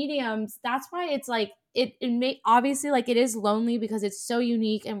sometimes as mediums, that's why it's like, it may obviously like it is lonely because it's so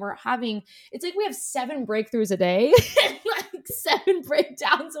unique and it's like we have 7 breakthroughs a day like 7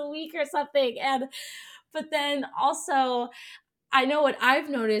 breakdowns a week or something. And but then also I know what I've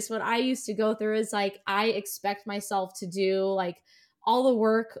noticed, what I used to go through is like, I expect myself to do like all the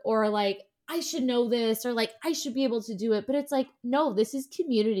work or like, I should know this or like, I should be able to do it. But it's like, no, this is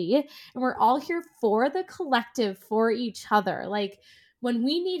community and we're all here for the collective, for each other. Like, when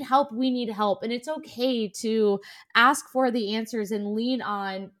we need help, we need help. And it's okay to ask for the answers and lean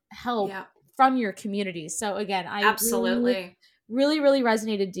on help Yeah, from your community. So, again, I really, absolutely. really, really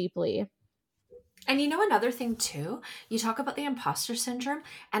resonated deeply. And you know, another thing too, you talk about the imposter syndrome,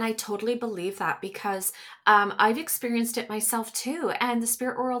 and I totally believe that because I've experienced it myself too. And the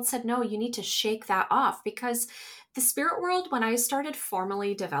spirit world said, no, you need to shake that off because the spirit world, when I started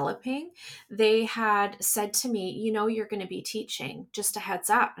formally developing, they had said to me, you know, you're going to be teaching, just a heads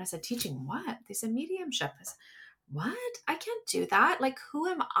up. And I said, teaching what? They said, mediumship. I said, what? I can't do that. Like, who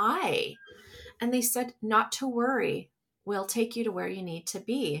am I? And they said, not to worry. We'll take you to where you need to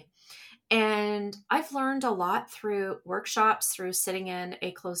be. And I've learned a lot through workshops, through sitting in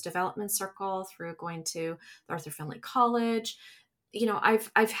a closed development circle, through going to the Arthur Findlay College. You know,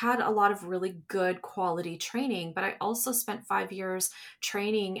 I've had a lot of really good quality training, but I also spent 5 years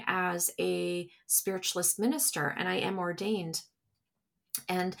training as a spiritualist minister, and I am ordained.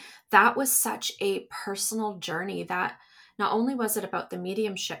 And that was such a personal journey that not only was it about the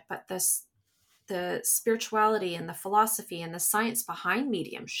mediumship, but the spirituality and the philosophy and the science behind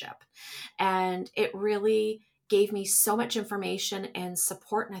mediumship. And it really gave me so much information and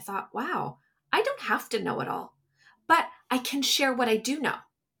support. And I thought, wow, I don't have to know it all, but I can share what I do know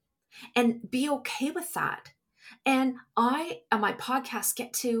and be okay with that. And I, on my podcast,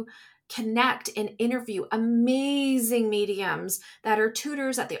 get to connect and interview amazing mediums that are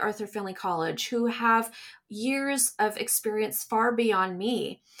tutors at the Arthur Findlay College who have years of experience far beyond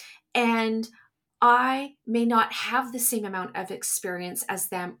me. And I may not have the same amount of experience as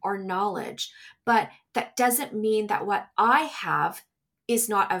them or knowledge, but that doesn't mean that what I have is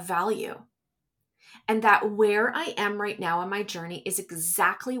not of value. And that where I am right now on my journey is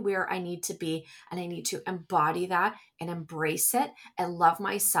exactly where I need to be. And I need to embody that and embrace it and love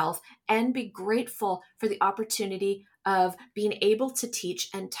myself and be grateful for the opportunity of being able to teach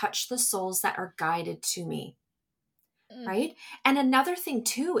and touch the souls that are guided to me. Mm. Right. And another thing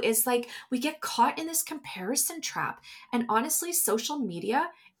too is like we get caught in this comparison trap. And honestly, social media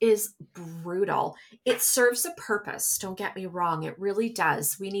is brutal. It serves a purpose. Don't get me wrong. It really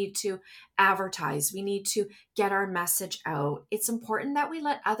does. We need to advertise. We need to get our message out. It's important that we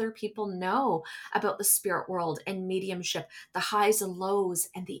let other people know about the spirit world and mediumship, the highs and lows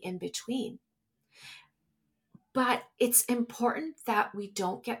and the in between. But it's important that we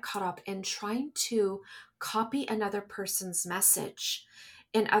don't get caught up in trying to copy another person's message.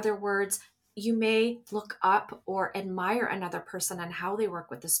 In other words, you may look up or admire another person and how they work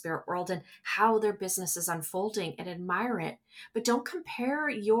with the spirit world and how their business is unfolding and admire it. But don't compare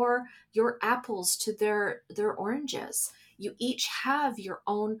your apples to their oranges. You each have your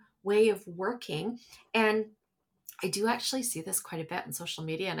own way of working, and I do actually see this quite a bit in social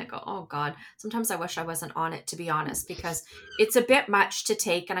media and I go, oh God, sometimes I wish I wasn't on it, to be honest, because it's a bit much to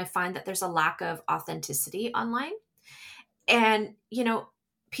take. And I find that there's a lack of authenticity online. And, you know,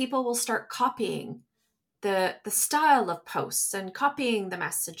 people will start copying the style of posts and copying the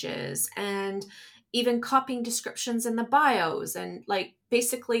messages and even copying descriptions in the bios and like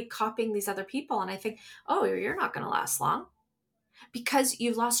basically copying these other people. And I think, oh, you're not going to last long because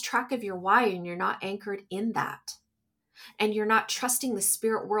you've lost track of your why and you're not anchored in that. And you're not trusting the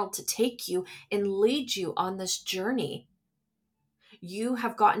spirit world to take you and lead you on this journey. You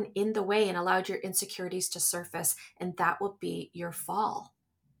have gotten in the way and allowed your insecurities to surface, and that will be your fall.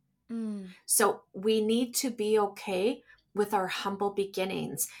 Mm. So we need to be okay with our humble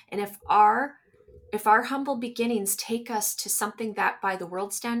beginnings. And if our humble beginnings take us to something that by the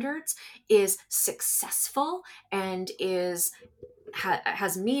world standards is successful and is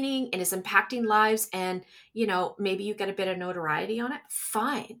has meaning and is impacting lives, and maybe you get a bit of notoriety on it,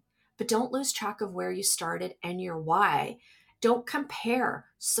 fine. But don't lose track of where you started and your why. Don't compare,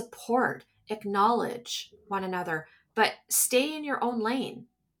 support, acknowledge one another, but stay in your own lane.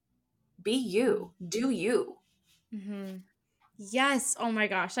 Be you, do you. Mm-hmm. Yes. Oh my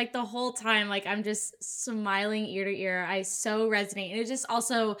gosh. Like the whole time, like I'm just smiling ear to ear. I so resonate. And it just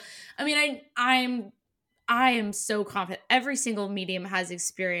also, I mean, I am so confident. Every single medium has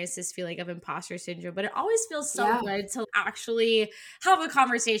experienced this feeling of imposter syndrome, but it always feels so Yeah. good to actually have a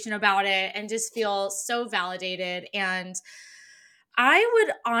conversation about it and just feel so validated. And I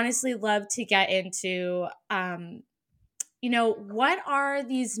would honestly love to get into what are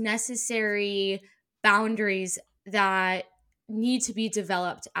these necessary boundaries that need to be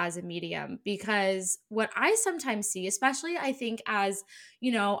developed as a medium? Because what I sometimes see, especially I think as,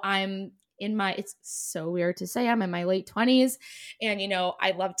 I'm in my, it's so weird to say, I'm in my late 20s and,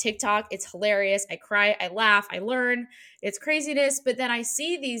 I love TikTok. It's hilarious. I cry, I laugh, I learn. It's craziness. But then I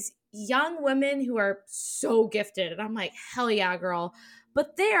see these young women who are so gifted and I'm like, hell yeah, girl.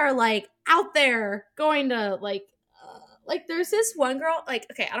 But they are like out there going to like there's this one girl, like,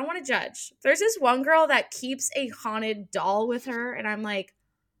 okay, I don't want to judge. There's this one girl that keeps a haunted doll with her, and I'm like,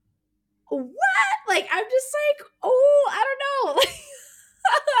 what? Like, I'm just like, oh, I don't know.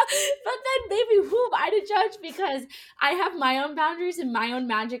 But then maybe who am I to judge because I have my own boundaries and my own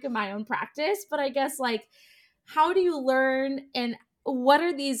magic and my own practice. But I guess like how do you learn and what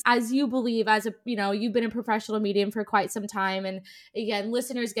are these as you believe as a you've been a professional medium for quite some time and again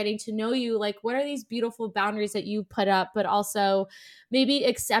listeners getting to know you like what are these beautiful boundaries that you put up but also maybe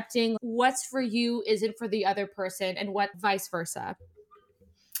accepting what's for you isn't for the other person and what vice versa.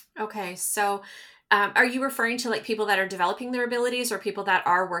 Okay. So, are you referring to like people that are developing their abilities or people that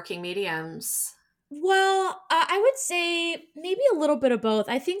are working mediums? Well, I would say maybe a little bit of both.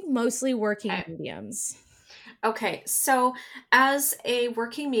 I think mostly working Okay. mediums. Okay, so as a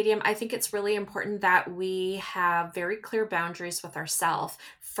working medium, I think it's really important that we have very clear boundaries with ourselves.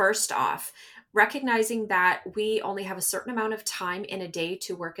 First off, recognizing that we only have a certain amount of time in a day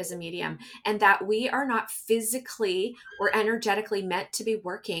to work as a medium, and that we are not physically or energetically meant to be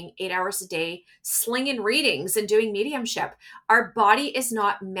working 8 hours a day, slinging readings and doing mediumship. Our body is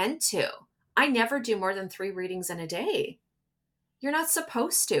not meant to. I never do more than 3 readings in a day. You're not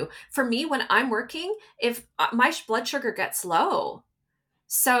supposed to. For me, when I'm working, if my blood sugar gets low,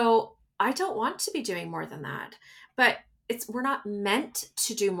 so I don't want to be doing more than that. But we're not meant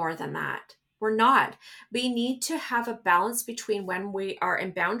to do more than that. We're not. We need to have a balance between when we are in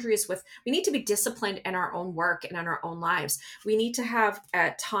boundaries with, we need to be disciplined in our own work and in our own lives. We need to have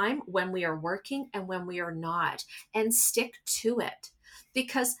a time when we are working and when we are not, and stick to it.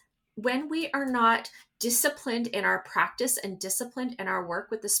 Because when we are not disciplined in our practice and disciplined in our work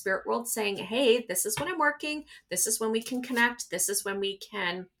with the spirit world, saying, hey, this is when I'm working, this is when we can connect, this is when we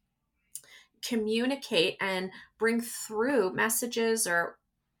can communicate and bring through messages or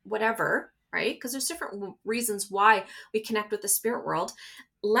whatever, right? Because there's different reasons why we connect with the spirit world.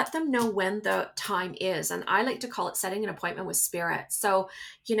 Let them know when the time is. And I like to call it setting an appointment with spirit. So,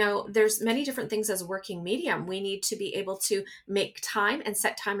 there's many different things as a working medium. We need to be able to make time and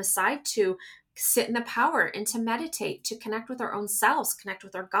set time aside to sit in the power and to meditate, to connect with our own selves, connect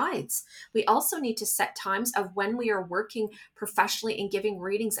with our guides. We also need to set times of when we are working professionally and giving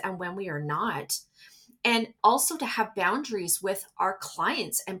readings and when we are not. And also to have boundaries with our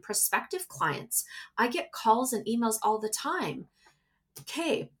clients and prospective clients. I get calls and emails all the time.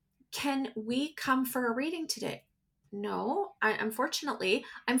 Okay, can we come for a reading today? No, unfortunately,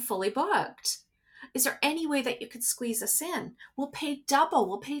 I'm fully booked. Is there any way that you could squeeze us in? We'll pay double,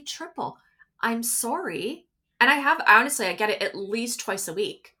 we'll pay triple. I'm sorry. And honestly, I get it at least twice a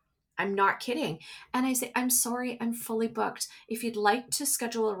week. I'm not kidding. And I say, I'm sorry, I'm fully booked. If you'd like to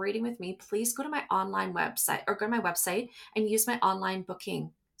schedule a reading with me, please go to my online website or go to my website and use my online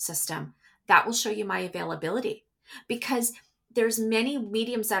booking system. That will show you my availability because there's many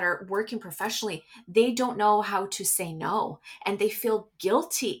mediums that are working professionally. They don't know how to say no and they feel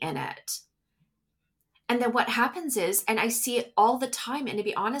guilty in it. And then what happens is, and I see it all the time, and to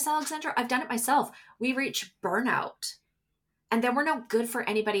be honest, Alexandra, I've done it myself. We reach burnout and then we're no good for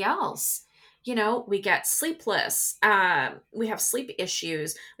anybody else. We get sleepless. We have sleep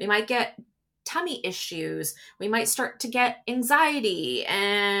issues. We might get tummy issues. We might start to get anxiety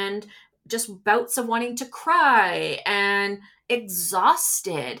and just bouts of wanting to cry and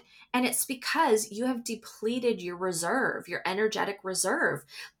exhausted. And it's because you have depleted your reserve, your energetic reserve.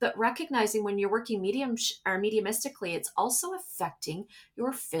 But recognizing when you're working mediumistically, it's also affecting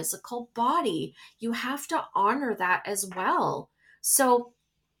your physical body. You have to honor that as well. So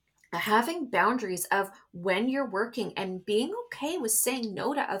having boundaries of when you're working and being okay with saying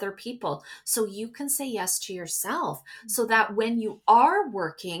no to other people so you can say yes to yourself, so that when you are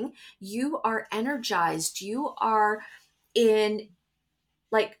working, you are energized, you are in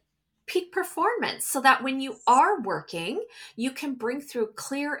like peak performance, so that when you are working, you can bring through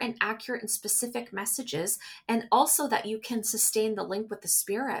clear and accurate and specific messages, and also that you can sustain the link with the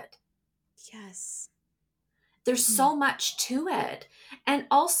spirit. Yes. There's so much to it. And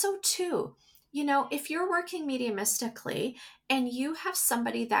also too, if you're working mediumistically and you have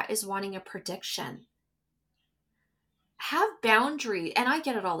somebody that is wanting a prediction, have boundary, and I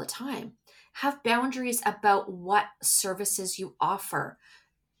get it all the time. Have boundaries about what services you offer.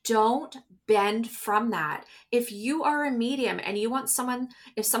 Don't bend from that. If you are a medium and you want someone,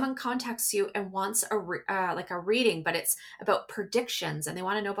 if someone contacts you and wants a reading, but it's about predictions and they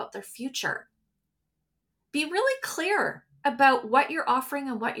want to know about their future, be really clear about what you're offering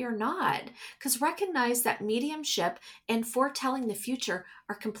and what you're not, because recognize that mediumship and foretelling the future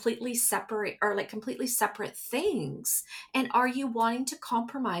are completely separate things. And are you wanting to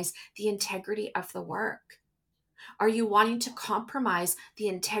compromise the integrity of the work? Are you wanting to compromise the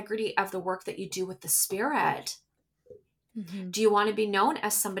integrity of the work that you do with the spirit? Do you want to be known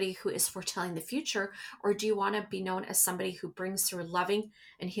as somebody who is foretelling the future, or do you want to be known as somebody who brings through loving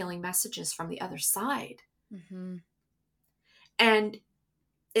and healing messages from the other side? And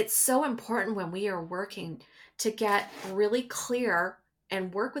it's so important when we are working to get really clear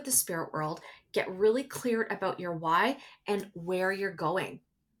and work with the spirit world, get really clear about your why and where you're going,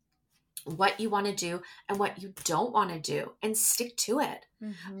 what you want to do and what you don't want to do, and stick to it.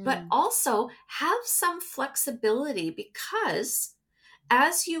 But also have some flexibility, because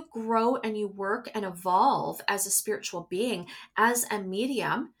as you grow and you work and evolve as a spiritual being, as a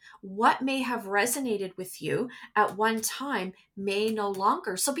medium, what may have resonated with you at one time may no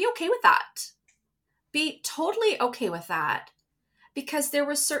longer. So be okay with that. Be totally okay with that. Because there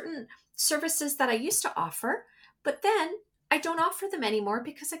were certain services that I used to offer, but then I don't offer them anymore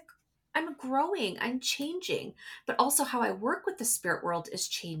because I'm growing, I'm changing, but also how I work with the spirit world is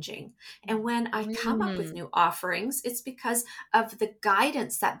changing. And when I come up with new offerings, it's because of the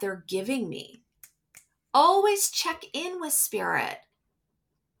guidance that they're giving me. Always check in with spirit.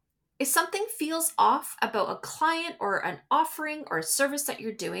 If something feels off about a client or an offering or a service that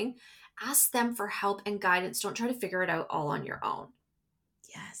you're doing, ask them for help and guidance. Don't try to figure it out all on your own.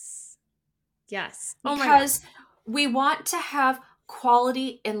 Yes. Because we want to have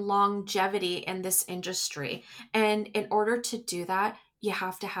quality and longevity in this industry. And in order to do that, you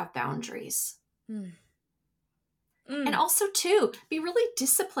have to have boundaries. And also too, be really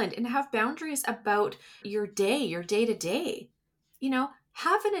disciplined and have boundaries about your day to day.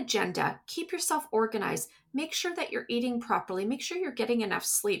 Have an agenda, keep yourself organized, make sure that you're eating properly, make sure you're getting enough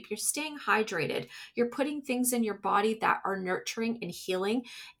sleep, you're staying hydrated, you're putting things in your body that are nurturing and healing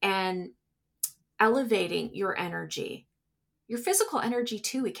and elevating your energy. Your physical energy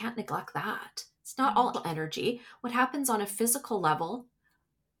too, we can't neglect that. It's not all energy. What happens on a physical level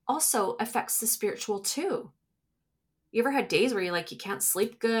also affects the spiritual too. You ever had days where you can't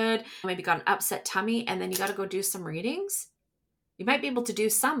sleep good, maybe got an upset tummy, and then you got to go do some readings? You might be able to do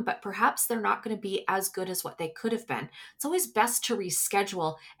some, but perhaps they're not going to be as good as what they could have been. It's always best to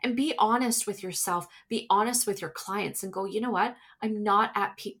reschedule and be honest with yourself, be honest with your clients, and go, you know what? I'm not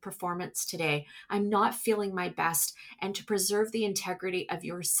at peak performance today. I'm not feeling my best. And to preserve the integrity of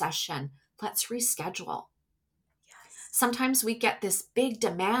your session, let's reschedule. Sometimes we get this big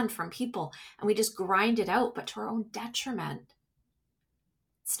demand from people and we just grind it out, but to our own detriment.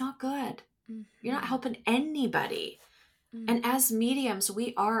 It's not good. You're not helping anybody. And as mediums,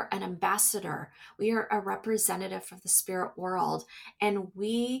 we are an ambassador. We are a representative of the spirit world. And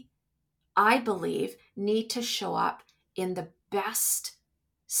we, I believe, need to show up in the best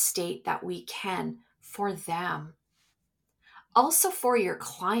state that we can for them. Also for your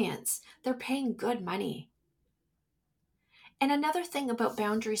clients, they're paying good money. And another thing about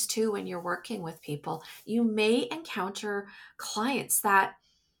boundaries too, when you're working with people, you may encounter clients that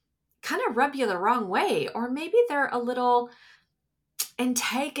kind of rub you the wrong way, or maybe they're a little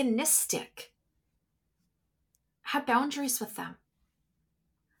antagonistic. Have boundaries with them.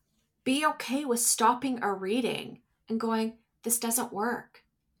 Be okay with stopping a reading and going, this doesn't work.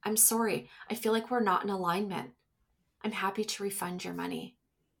 I'm sorry. I feel like we're not in alignment. I'm happy to refund your money.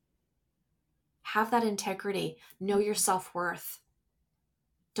 Have that integrity. Know your self-worth.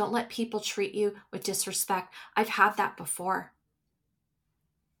 Don't let people treat you with disrespect. I've had that before.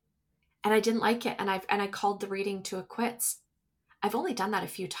 And I didn't like it. And I called the reading to a quits. I've only done that a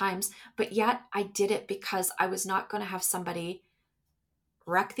few times, but yet I did it because I was not going to have somebody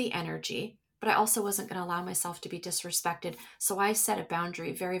wreck the energy, but I also wasn't going to allow myself to be disrespected. So I set a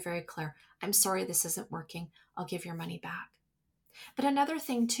boundary very, very clear. I'm sorry, this isn't working. I'll give your money back. But another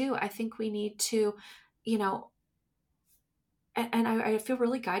thing too, I think we need to, you know, and I feel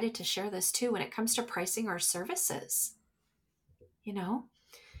really guided to share this too when it comes to pricing our services. You know,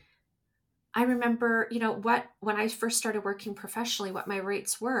 I remember, when I first started working professionally, what my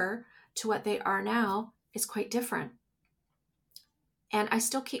rates were to what they are now is quite different. And I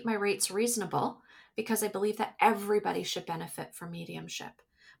still keep my rates reasonable because I believe that everybody should benefit from mediumship.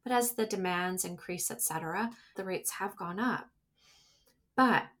 But as the demands increase, etc., the rates have gone up.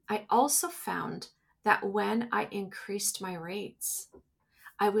 But I also found that when I increased my rates,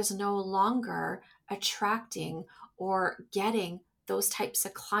 I was no longer attracting or getting those types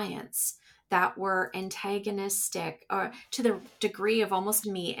of clients that were antagonistic or to the degree of almost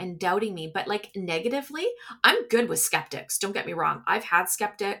me and doubting me, but like negatively. I'm good with skeptics. Don't get me wrong. I've had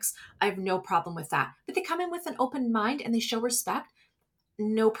skeptics. I have no problem with that. But they come in with an open mind and they show respect.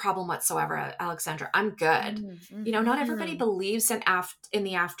 No problem whatsoever, Alexandra. I'm good. Not everybody believes in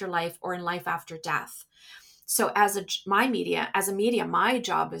the afterlife or in life after death. So as a media, my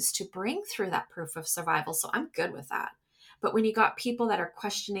job is to bring through that proof of survival. So I'm good with that. But when you got people that are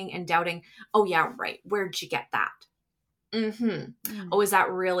questioning and doubting, oh yeah, right. Where'd you get that? Oh, is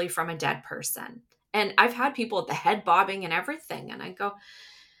that really from a dead person? And I've had people with the head bobbing and everything. And I go,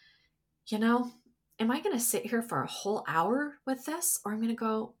 am I going to sit here for a whole hour with this? Or I'm going to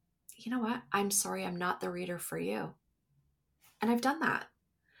go, you know what? I'm sorry, I'm not the reader for you. And I've done that.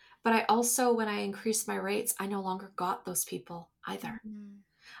 But I also, when I increased my rates, I no longer got those people either.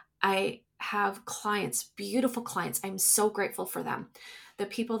 I have clients, beautiful clients. I'm so grateful for them. The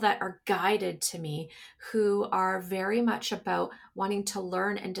people that are guided to me, who are very much about wanting to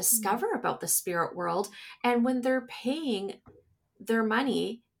learn and discover about the spirit world. And when they're paying their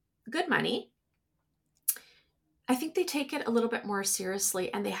money, good money, I think they take it a little bit more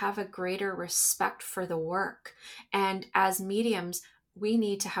seriously and they have a greater respect for the work. And as mediums, we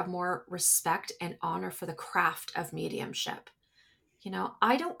need to have more respect and honor for the craft of mediumship.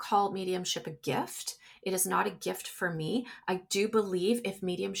 I don't call mediumship a gift. It is not a gift for me. I do believe if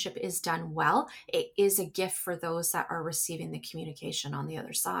mediumship is done well, it is a gift for those that are receiving the communication on the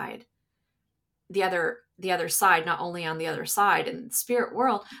other side. The other side, not only on the other side in the spirit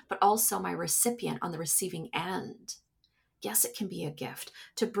world, but also my recipient on the receiving end. Yes, it can be a gift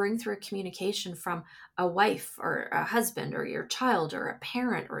to bring through a communication from a wife or a husband or your child or a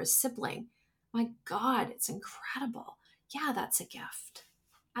parent or a sibling. My God, it's incredible. Yeah, that's a gift.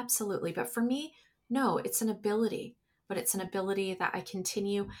 Absolutely. But for me, no, it's an ability, but it's an ability that I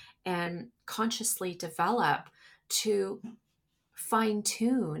continue and consciously develop to fine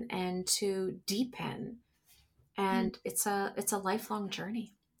tune and to deepen. And it's a lifelong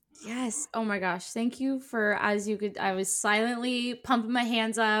journey. Yes. Oh my gosh. Thank you for, I was silently pumping my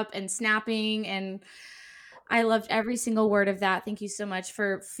hands up and snapping, and I loved every single word of that. Thank you so much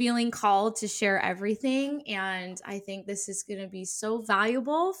for feeling called to share everything. And I think this is going to be so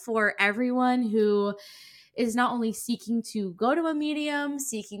valuable for everyone who is not only seeking to go to a medium,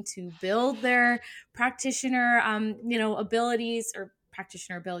 seeking to build their practitioner, abilities, or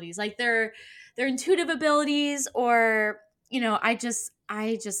practitioner abilities, like their intuitive abilities, or I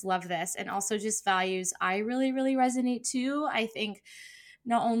just love this, and also just values. I really, really resonate too. I think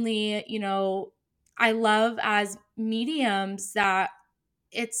not only, I love as mediums that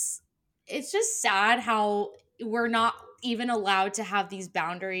it's just sad how we're not even allowed to have these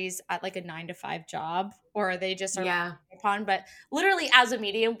boundaries at like a 9 to 5 job, or they just are Yeah. upon. But literally as a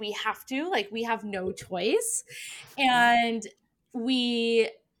medium, we have to, like, we have no choice. And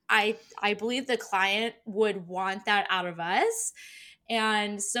I believe the client would want that out of us.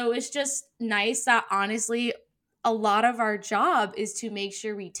 And so it's just nice that honestly, a lot of our job is to make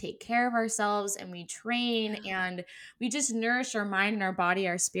sure we take care of ourselves and we train and we just nourish our mind and our body,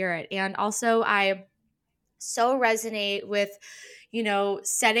 our spirit. And also, I so resonate with,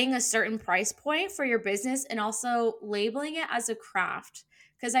 setting a certain price point for your business and also labeling it as a craft.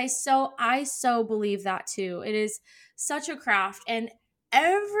 Because I so believe that too. It is such a craft, and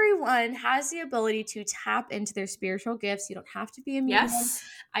everyone has the ability to tap into their spiritual gifts. You don't have to be a medium. Yes.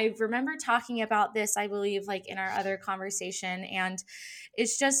 I remember talking about this, I believe, like in our other conversation. And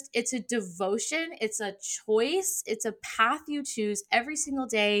it's a devotion, it's a choice, it's a path you choose every single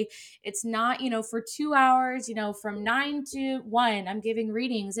day. It's not, for 2 hours, from 9 to 1, I'm giving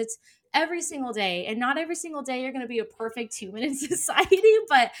readings. It's every single day. And not every single day you're going to be a perfect human in society,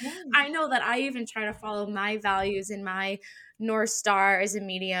 but Yeah. I know that I even try to follow my values and my North Star as a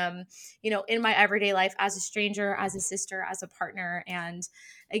medium, in my everyday life, as a stranger, as a sister, as a partner. And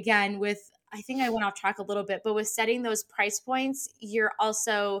again, I think I went off track a little bit, but with setting those price points, you're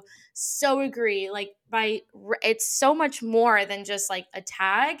also so agree. Like it's so much more than just like a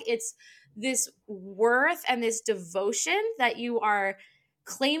tag. It's this worth and this devotion that you are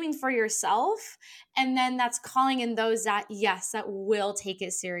claiming for yourself, and then that's calling in those that will take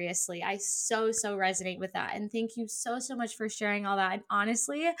it seriously. I so resonate with that, and thank you so much for sharing all that. And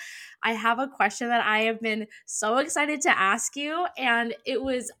honestly, I have a question that I have been so excited to ask you, and it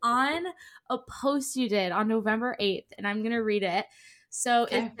was on a post you did on November 8th, and I'm going to read it. So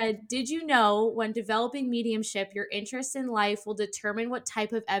it Okay. said, did you know when developing mediumship, your interest in life will determine what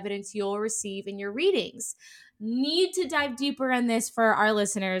type of evidence you'll receive in your readings? Need to dive deeper in this for our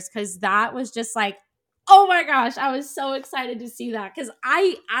listeners, because that was just like, oh my gosh, I was so excited to see that, because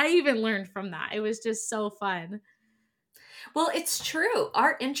I even learned from that. It was just so fun. Well, it's true.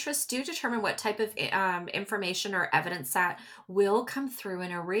 Our interests do determine what type of information or evidence that will come through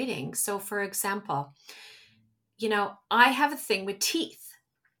in a reading. So, for example, I have a thing with teeth.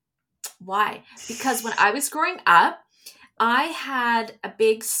 Why? Because when I was growing up, I had a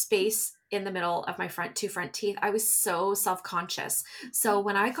big space in the middle of my two front teeth. I was so self-conscious. So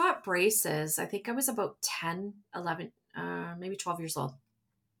when I got braces, I think I was about 10, 11, maybe 12 years old.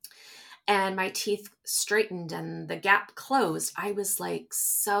 And my teeth straightened and the gap closed. I was like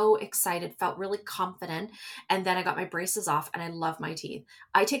so excited, felt really confident. And then I got my braces off and I love my teeth.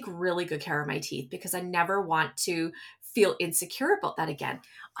 I take really good care of my teeth because I never want to feel insecure about that again.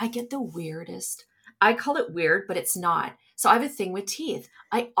 I get the weirdest, I call it weird, but it's not. So I have a thing with teeth.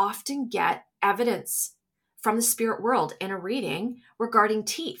 I often get evidence from the spirit world in a reading regarding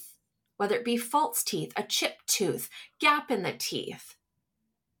teeth, whether it be false teeth, a chipped tooth, gap in the teeth.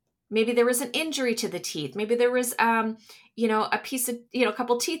 Maybe there was an injury to the teeth. Maybe there was, a piece of, a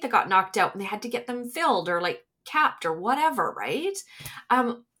couple teeth that got knocked out and they had to get them filled or like capped or whatever, right?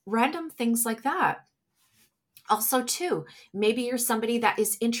 Random things like that. Also, too, maybe you're somebody that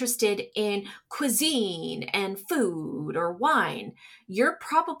is interested in cuisine and food or wine. You're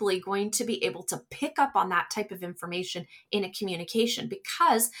probably going to be able to pick up on that type of information in a communication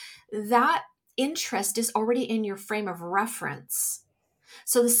because that interest is already in your frame of reference.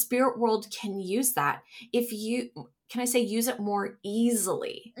 So the spirit world can use that. Use it more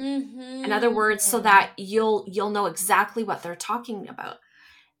easily. Mm-hmm. In other words, so that you'll know exactly what they're talking about.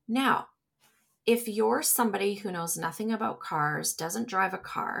 Now, if you're somebody who knows nothing about cars, doesn't drive a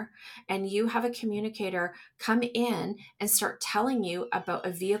car, and you have a communicator come in and start telling you about a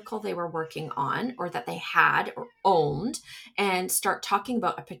vehicle they were working on or that they had or owned and start talking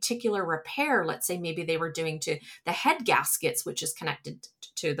about a particular repair, let's say maybe they were doing to the head gaskets, which is connected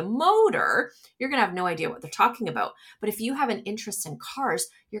to the motor, you're going to have no idea what they're talking about. But if you have an interest in cars,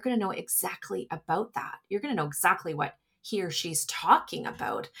 you're going to know exactly about that. You're going to know exactly what he or she's talking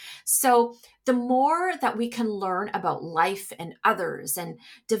about. So the more that we can learn about life and others and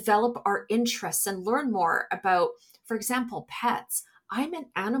develop our interests and learn more about, for example, pets. I'm an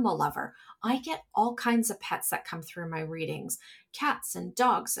animal lover. I get all kinds of pets that come through my readings, cats and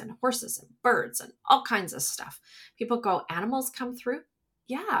dogs and horses and birds and all kinds of stuff. People go, animals come through?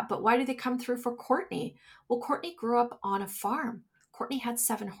 Yeah, but why do they come through for Courtney? Well, Courtney grew up on a farm. Courtney had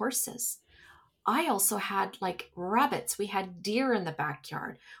 7 horses. I also had like rabbits. We had deer in the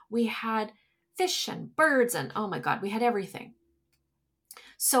backyard. We had fish and birds and oh my God, we had everything.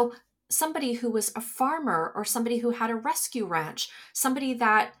 So somebody who was a farmer or somebody who had a rescue ranch, somebody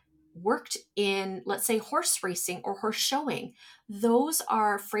that worked in, let's say, horse racing or horse showing, those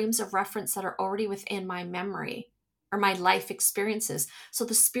are frames of reference that are already within my memory or my life experiences. So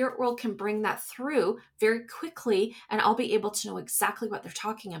the spirit world can bring that through very quickly and I'll be able to know exactly what they're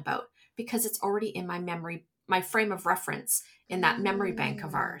talking about because it's already in my memory, my frame of reference in that memory bank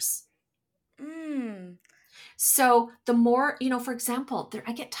of ours. So the more, for example,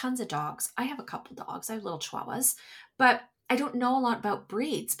 I get tons of dogs. I have a couple dogs. I have little chihuahuas, but I don't know a lot about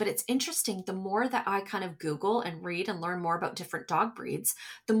breeds, but it's interesting. The more that I kind of Google and read and learn more about different dog breeds,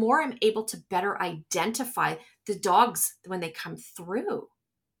 the more I'm able to better identify the dogs when they come through.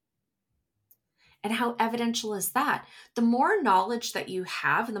 And how evidential is that? The more knowledge that you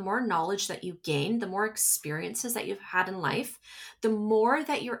have and the more knowledge that you gain, the more experiences that you've had in life, the more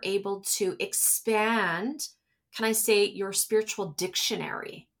that you're able to expand, can I say, your spiritual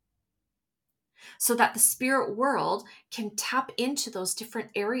dictionary. so that the spirit world can tap into those different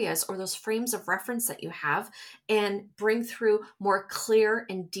areas or those frames of reference that you have and bring through more clear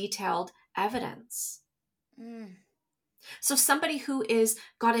and detailed evidence. Mm. So somebody who is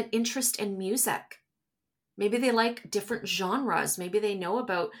got an interest in music, maybe they like different genres, maybe they know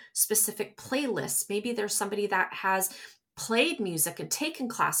about specific playlists, maybe there's somebody that has played music and taken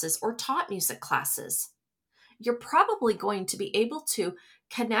classes or taught music classes. You're probably going to be able to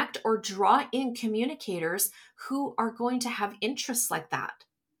connect or draw in communicators who are going to have interests like that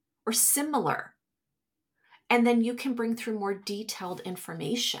or similar. And then you can bring through more detailed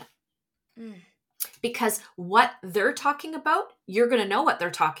information. Mm. Because what they're talking about, you're going to know what they're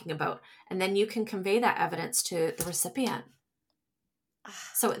talking about. And then you can convey that evidence to the recipient.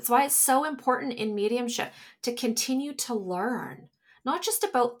 So it's why it's so important in mediumship to continue to learn, not just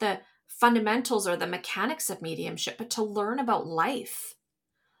about the fundamentals or the mechanics of mediumship, but to learn about life.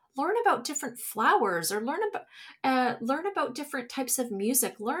 Learn about different flowers, or learn about different types of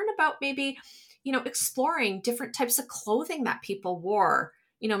music. Learn about maybe, exploring different types of clothing that people wore,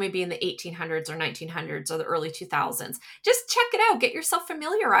 maybe in the 1800s or 1900s or the early 2000s. Just check it out. Get yourself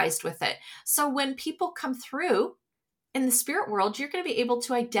familiarized with it. So when people come through in the spirit world, you're going to be able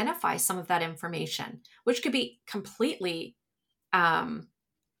to identify some of that information, which could be completely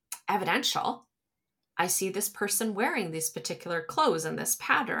evidential. I see this person wearing these particular clothes in this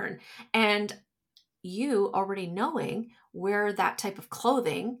pattern, and you already knowing where that type of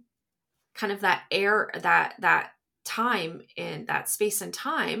clothing, kind of that that time in that space and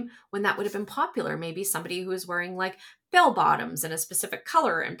time when that would have been popular. Maybe somebody who is wearing like bell bottoms in a specific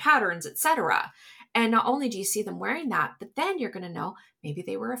color and patterns, etc. And not only do you see them wearing that, but then you're going to know maybe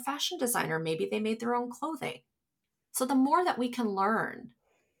they were a fashion designer, maybe they made their own clothing. So the more that we can learn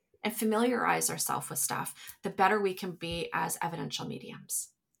and familiarize ourselves with stuff, the better we can be as evidential mediums.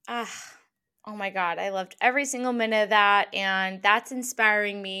 Oh my God, I loved every single minute of that. And that's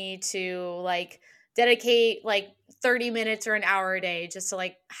inspiring me to dedicate 30 minutes or an hour a day just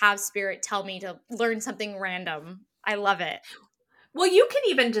to have spirit tell me to learn something random. I love it. Well, you can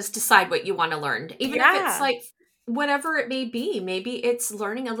even just decide what you want to learn, even if it's Yeah. whatever it may be. Maybe it's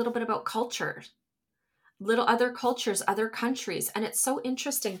learning a little bit about culture, little other cultures, other countries. And it's so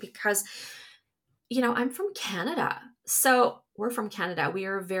interesting because, I'm from Canada. So we're from Canada. We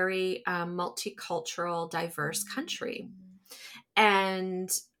are a very multicultural, diverse country. And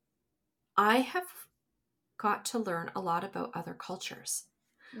I have got to learn a lot about other cultures,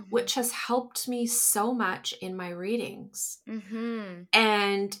 which has helped me so much in my readings.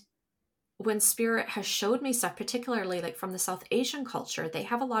 And when spirit has showed me stuff, particularly from the South Asian culture, they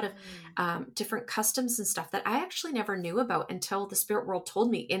have a lot of different customs and stuff that I actually never knew about until the spirit world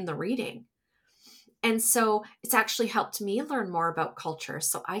told me in the reading. And so it's actually helped me learn more about culture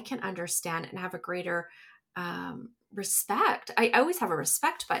so I can understand and have a greater respect. I always have a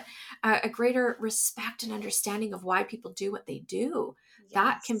respect, but a greater respect and understanding of why people do what they do. Yes.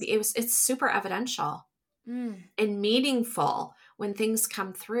 That can be, it's super evidential and meaningful when things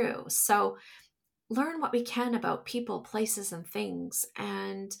come through. So learn what we can about people, places, and things.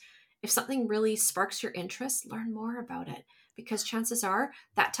 And if something really sparks your interest, learn more about it, because chances are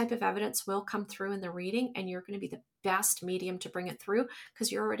that type of evidence will come through in the reading, and you're going to be the best medium to bring it through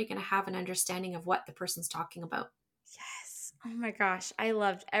because you're already going to have an understanding of what the person's talking about. Yes. Oh my gosh. I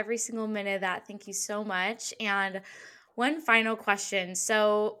loved every single minute of that. Thank you so much. And one final question.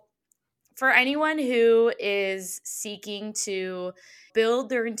 So, for anyone who is seeking to build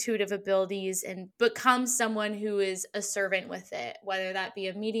their intuitive abilities and become someone who is a servant with it, whether that be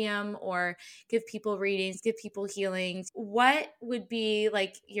a medium or give people readings, give people healings, what would be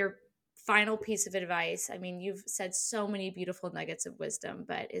your final piece of advice? I mean, you've said so many beautiful nuggets of wisdom,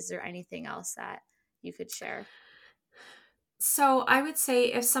 but is there anything else that you could share? So I would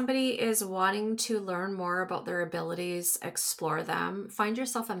say if somebody is wanting to learn more about their abilities, explore them, find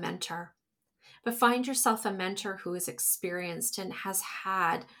yourself a mentor. But find yourself a mentor who is experienced and has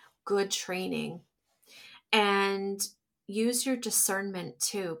had good training, and use your discernment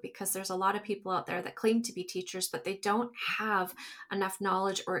too, because there's a lot of people out there that claim to be teachers, but they don't have enough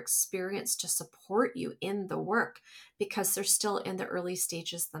knowledge or experience to support you in the work because they're still in the early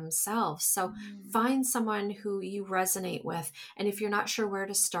stages themselves. So find someone who you resonate with. And if you're not sure where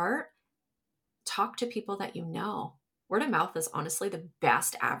to start, talk to people that you know. Word of mouth is honestly the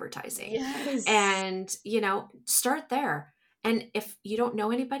best advertising. Yes. And, start there. And if you don't know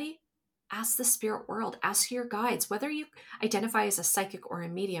anybody, ask the spirit world, ask your guides, whether you identify as a psychic or a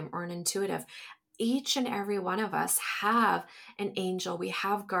medium or an intuitive, Each and every one of us have an angel. We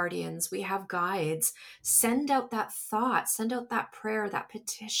have guardians. We have guides. Send out that thought, send out that prayer, that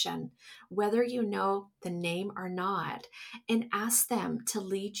petition, whether you know the name or not, and ask them to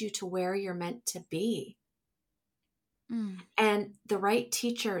lead you to where you're meant to be. And the right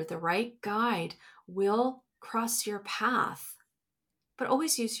teacher, the right guide will cross your path, but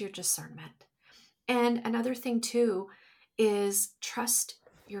always use your discernment. And another thing too is trust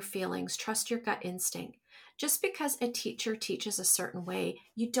your feelings, trust your gut instinct. Just because a teacher teaches a certain way,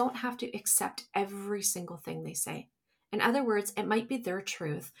 you don't have to accept every single thing they say. In other words, it might be their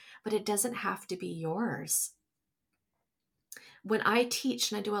truth, but it doesn't have to be yours. When I teach,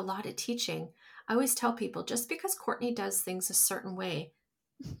 and I do a lot of teaching, I always tell people, just because Courtney does things a certain way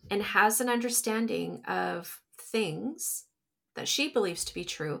and has an understanding of things that she believes to be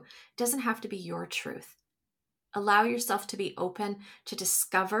true, doesn't have to be your truth. Allow yourself to be open to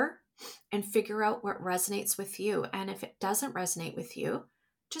discover and figure out what resonates with you. And if it doesn't resonate with you,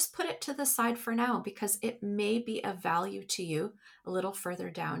 just put it to the side for now, because it may be of value to you a little further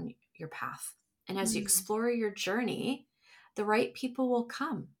down your path. And as you explore your journey, the right people will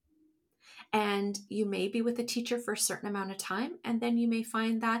come. And you may be with a teacher for a certain amount of time, and then you may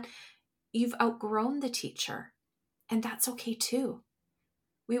find that you've outgrown the teacher. And that's okay too.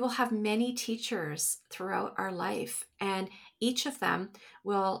 We will have many teachers throughout our life, and each of them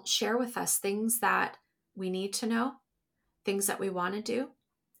will share with us things that we need to know, things that we want to do.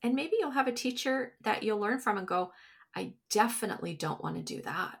 And maybe you'll have a teacher that you'll learn from and go, I definitely don't want to do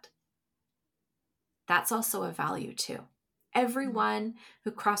that. That's also a value too. Everyone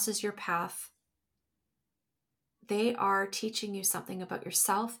who crosses your path, they are teaching you something about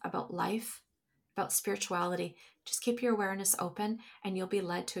yourself, about life, about spirituality. Just keep your awareness open and you'll be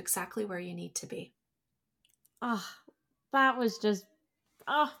led to exactly where you need to be. Oh, that was just,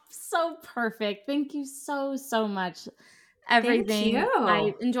 so perfect. Thank you so, so much. Everything. Thank you.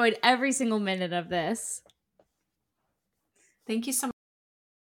 I enjoyed every single minute of this. Thank you so much.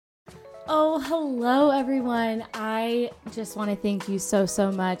 Oh, hello, everyone. I just want to thank you so,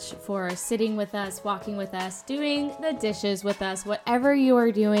 so much for sitting with us, walking with us, doing the dishes with us, whatever you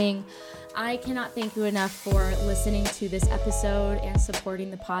are doing. I cannot thank you enough for listening to this episode and supporting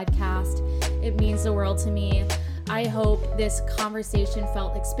the podcast. It means the world to me. I hope this conversation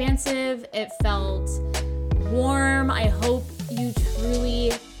felt expansive. It felt warm. I hope you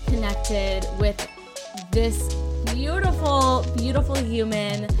truly connected with this beautiful, beautiful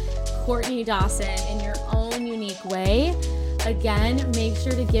human, Courtney Dawson, in your own unique way. Again, make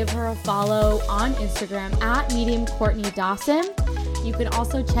sure to give her a follow on Instagram at Medium Courtney Dawson. You can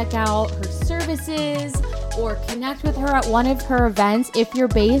also check out her services or connect with her at one of her events. If you're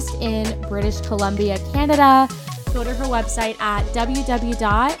based in British Columbia, Canada, go to her website at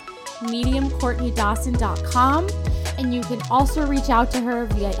www.mediumcourtneydawson.com. And you can also reach out to her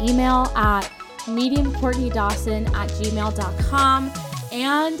via email at mediumcourtneydawson@gmail.com.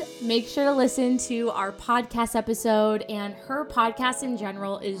 And make sure to listen to our podcast episode, and her podcast in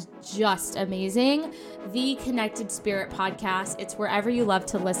general is just amazing. The Connected Spirit Podcast. It's wherever you love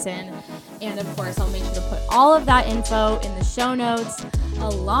to listen. And of course, I'll make sure to put all of that info in the show notes,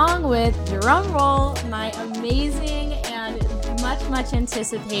 along with, drum roll, my amazing and much, much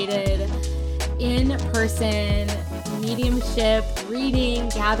anticipated in-person mediumship reading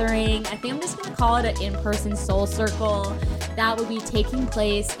gathering. I think I'm just going to call it an in-person soul circle. That will be taking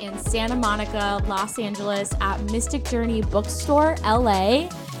place in Santa Monica, Los Angeles at Mystic Journey Bookstore, LA.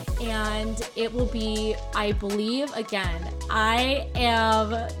 And it will be, I believe, again, I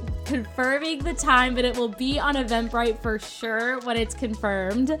am confirming the time, but it will be on Eventbrite for sure when it's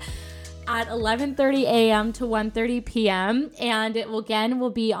confirmed, at 11:30 a.m. to 1:30 p.m. And it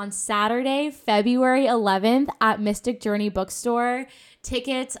will be on Saturday, February 11th at Mystic Journey Bookstore.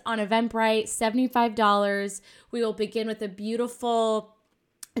 Tickets on Eventbrite, $75. We will begin with a beautiful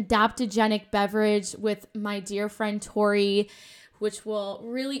adaptogenic beverage with my dear friend Tori, which will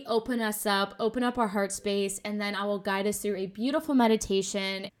really open us up, open up our heart space, and then I will guide us through a beautiful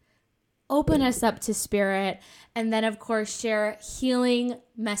meditation, open us up to spirit, and then, of course, share healing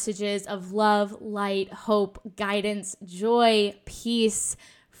messages of love, light, hope, guidance, joy, peace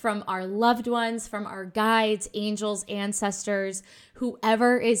from our loved ones, from our guides, angels, ancestors,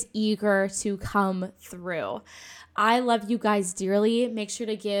 whoever is eager to come through. I love you guys dearly. Make sure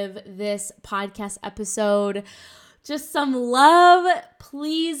to give this podcast episode just some love.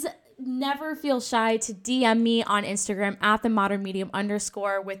 Please never feel shy to DM me on Instagram at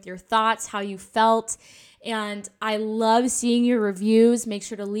 @themodernmedium_ with your thoughts, how you felt, And I love seeing your reviews. Make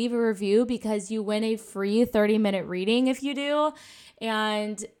sure to leave a review because you win a free 30-minute reading if you do.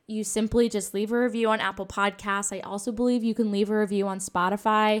 And you simply just leave a review on Apple Podcasts. I also believe you can leave a review on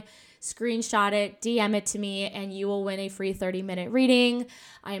Spotify. Screenshot it, DM it to me, and you will win a free 30-minute reading.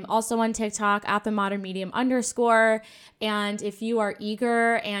 I am also on TikTok at @themodernmedium_. And if you are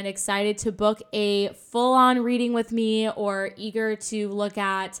eager and excited to book a full-on reading with me, or eager to look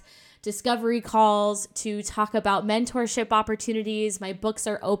at discovery calls to talk about mentorship opportunities, my books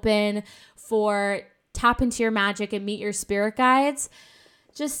are open for Tap Into Your Magic and Meet Your Spirit Guides.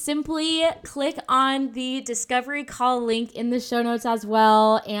 Just simply click on the discovery call link in the show notes as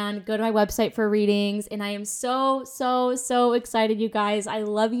well and go to my website for readings. And I am so, so, so excited, you guys. I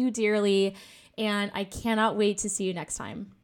love you dearly, and I cannot wait to see you next time.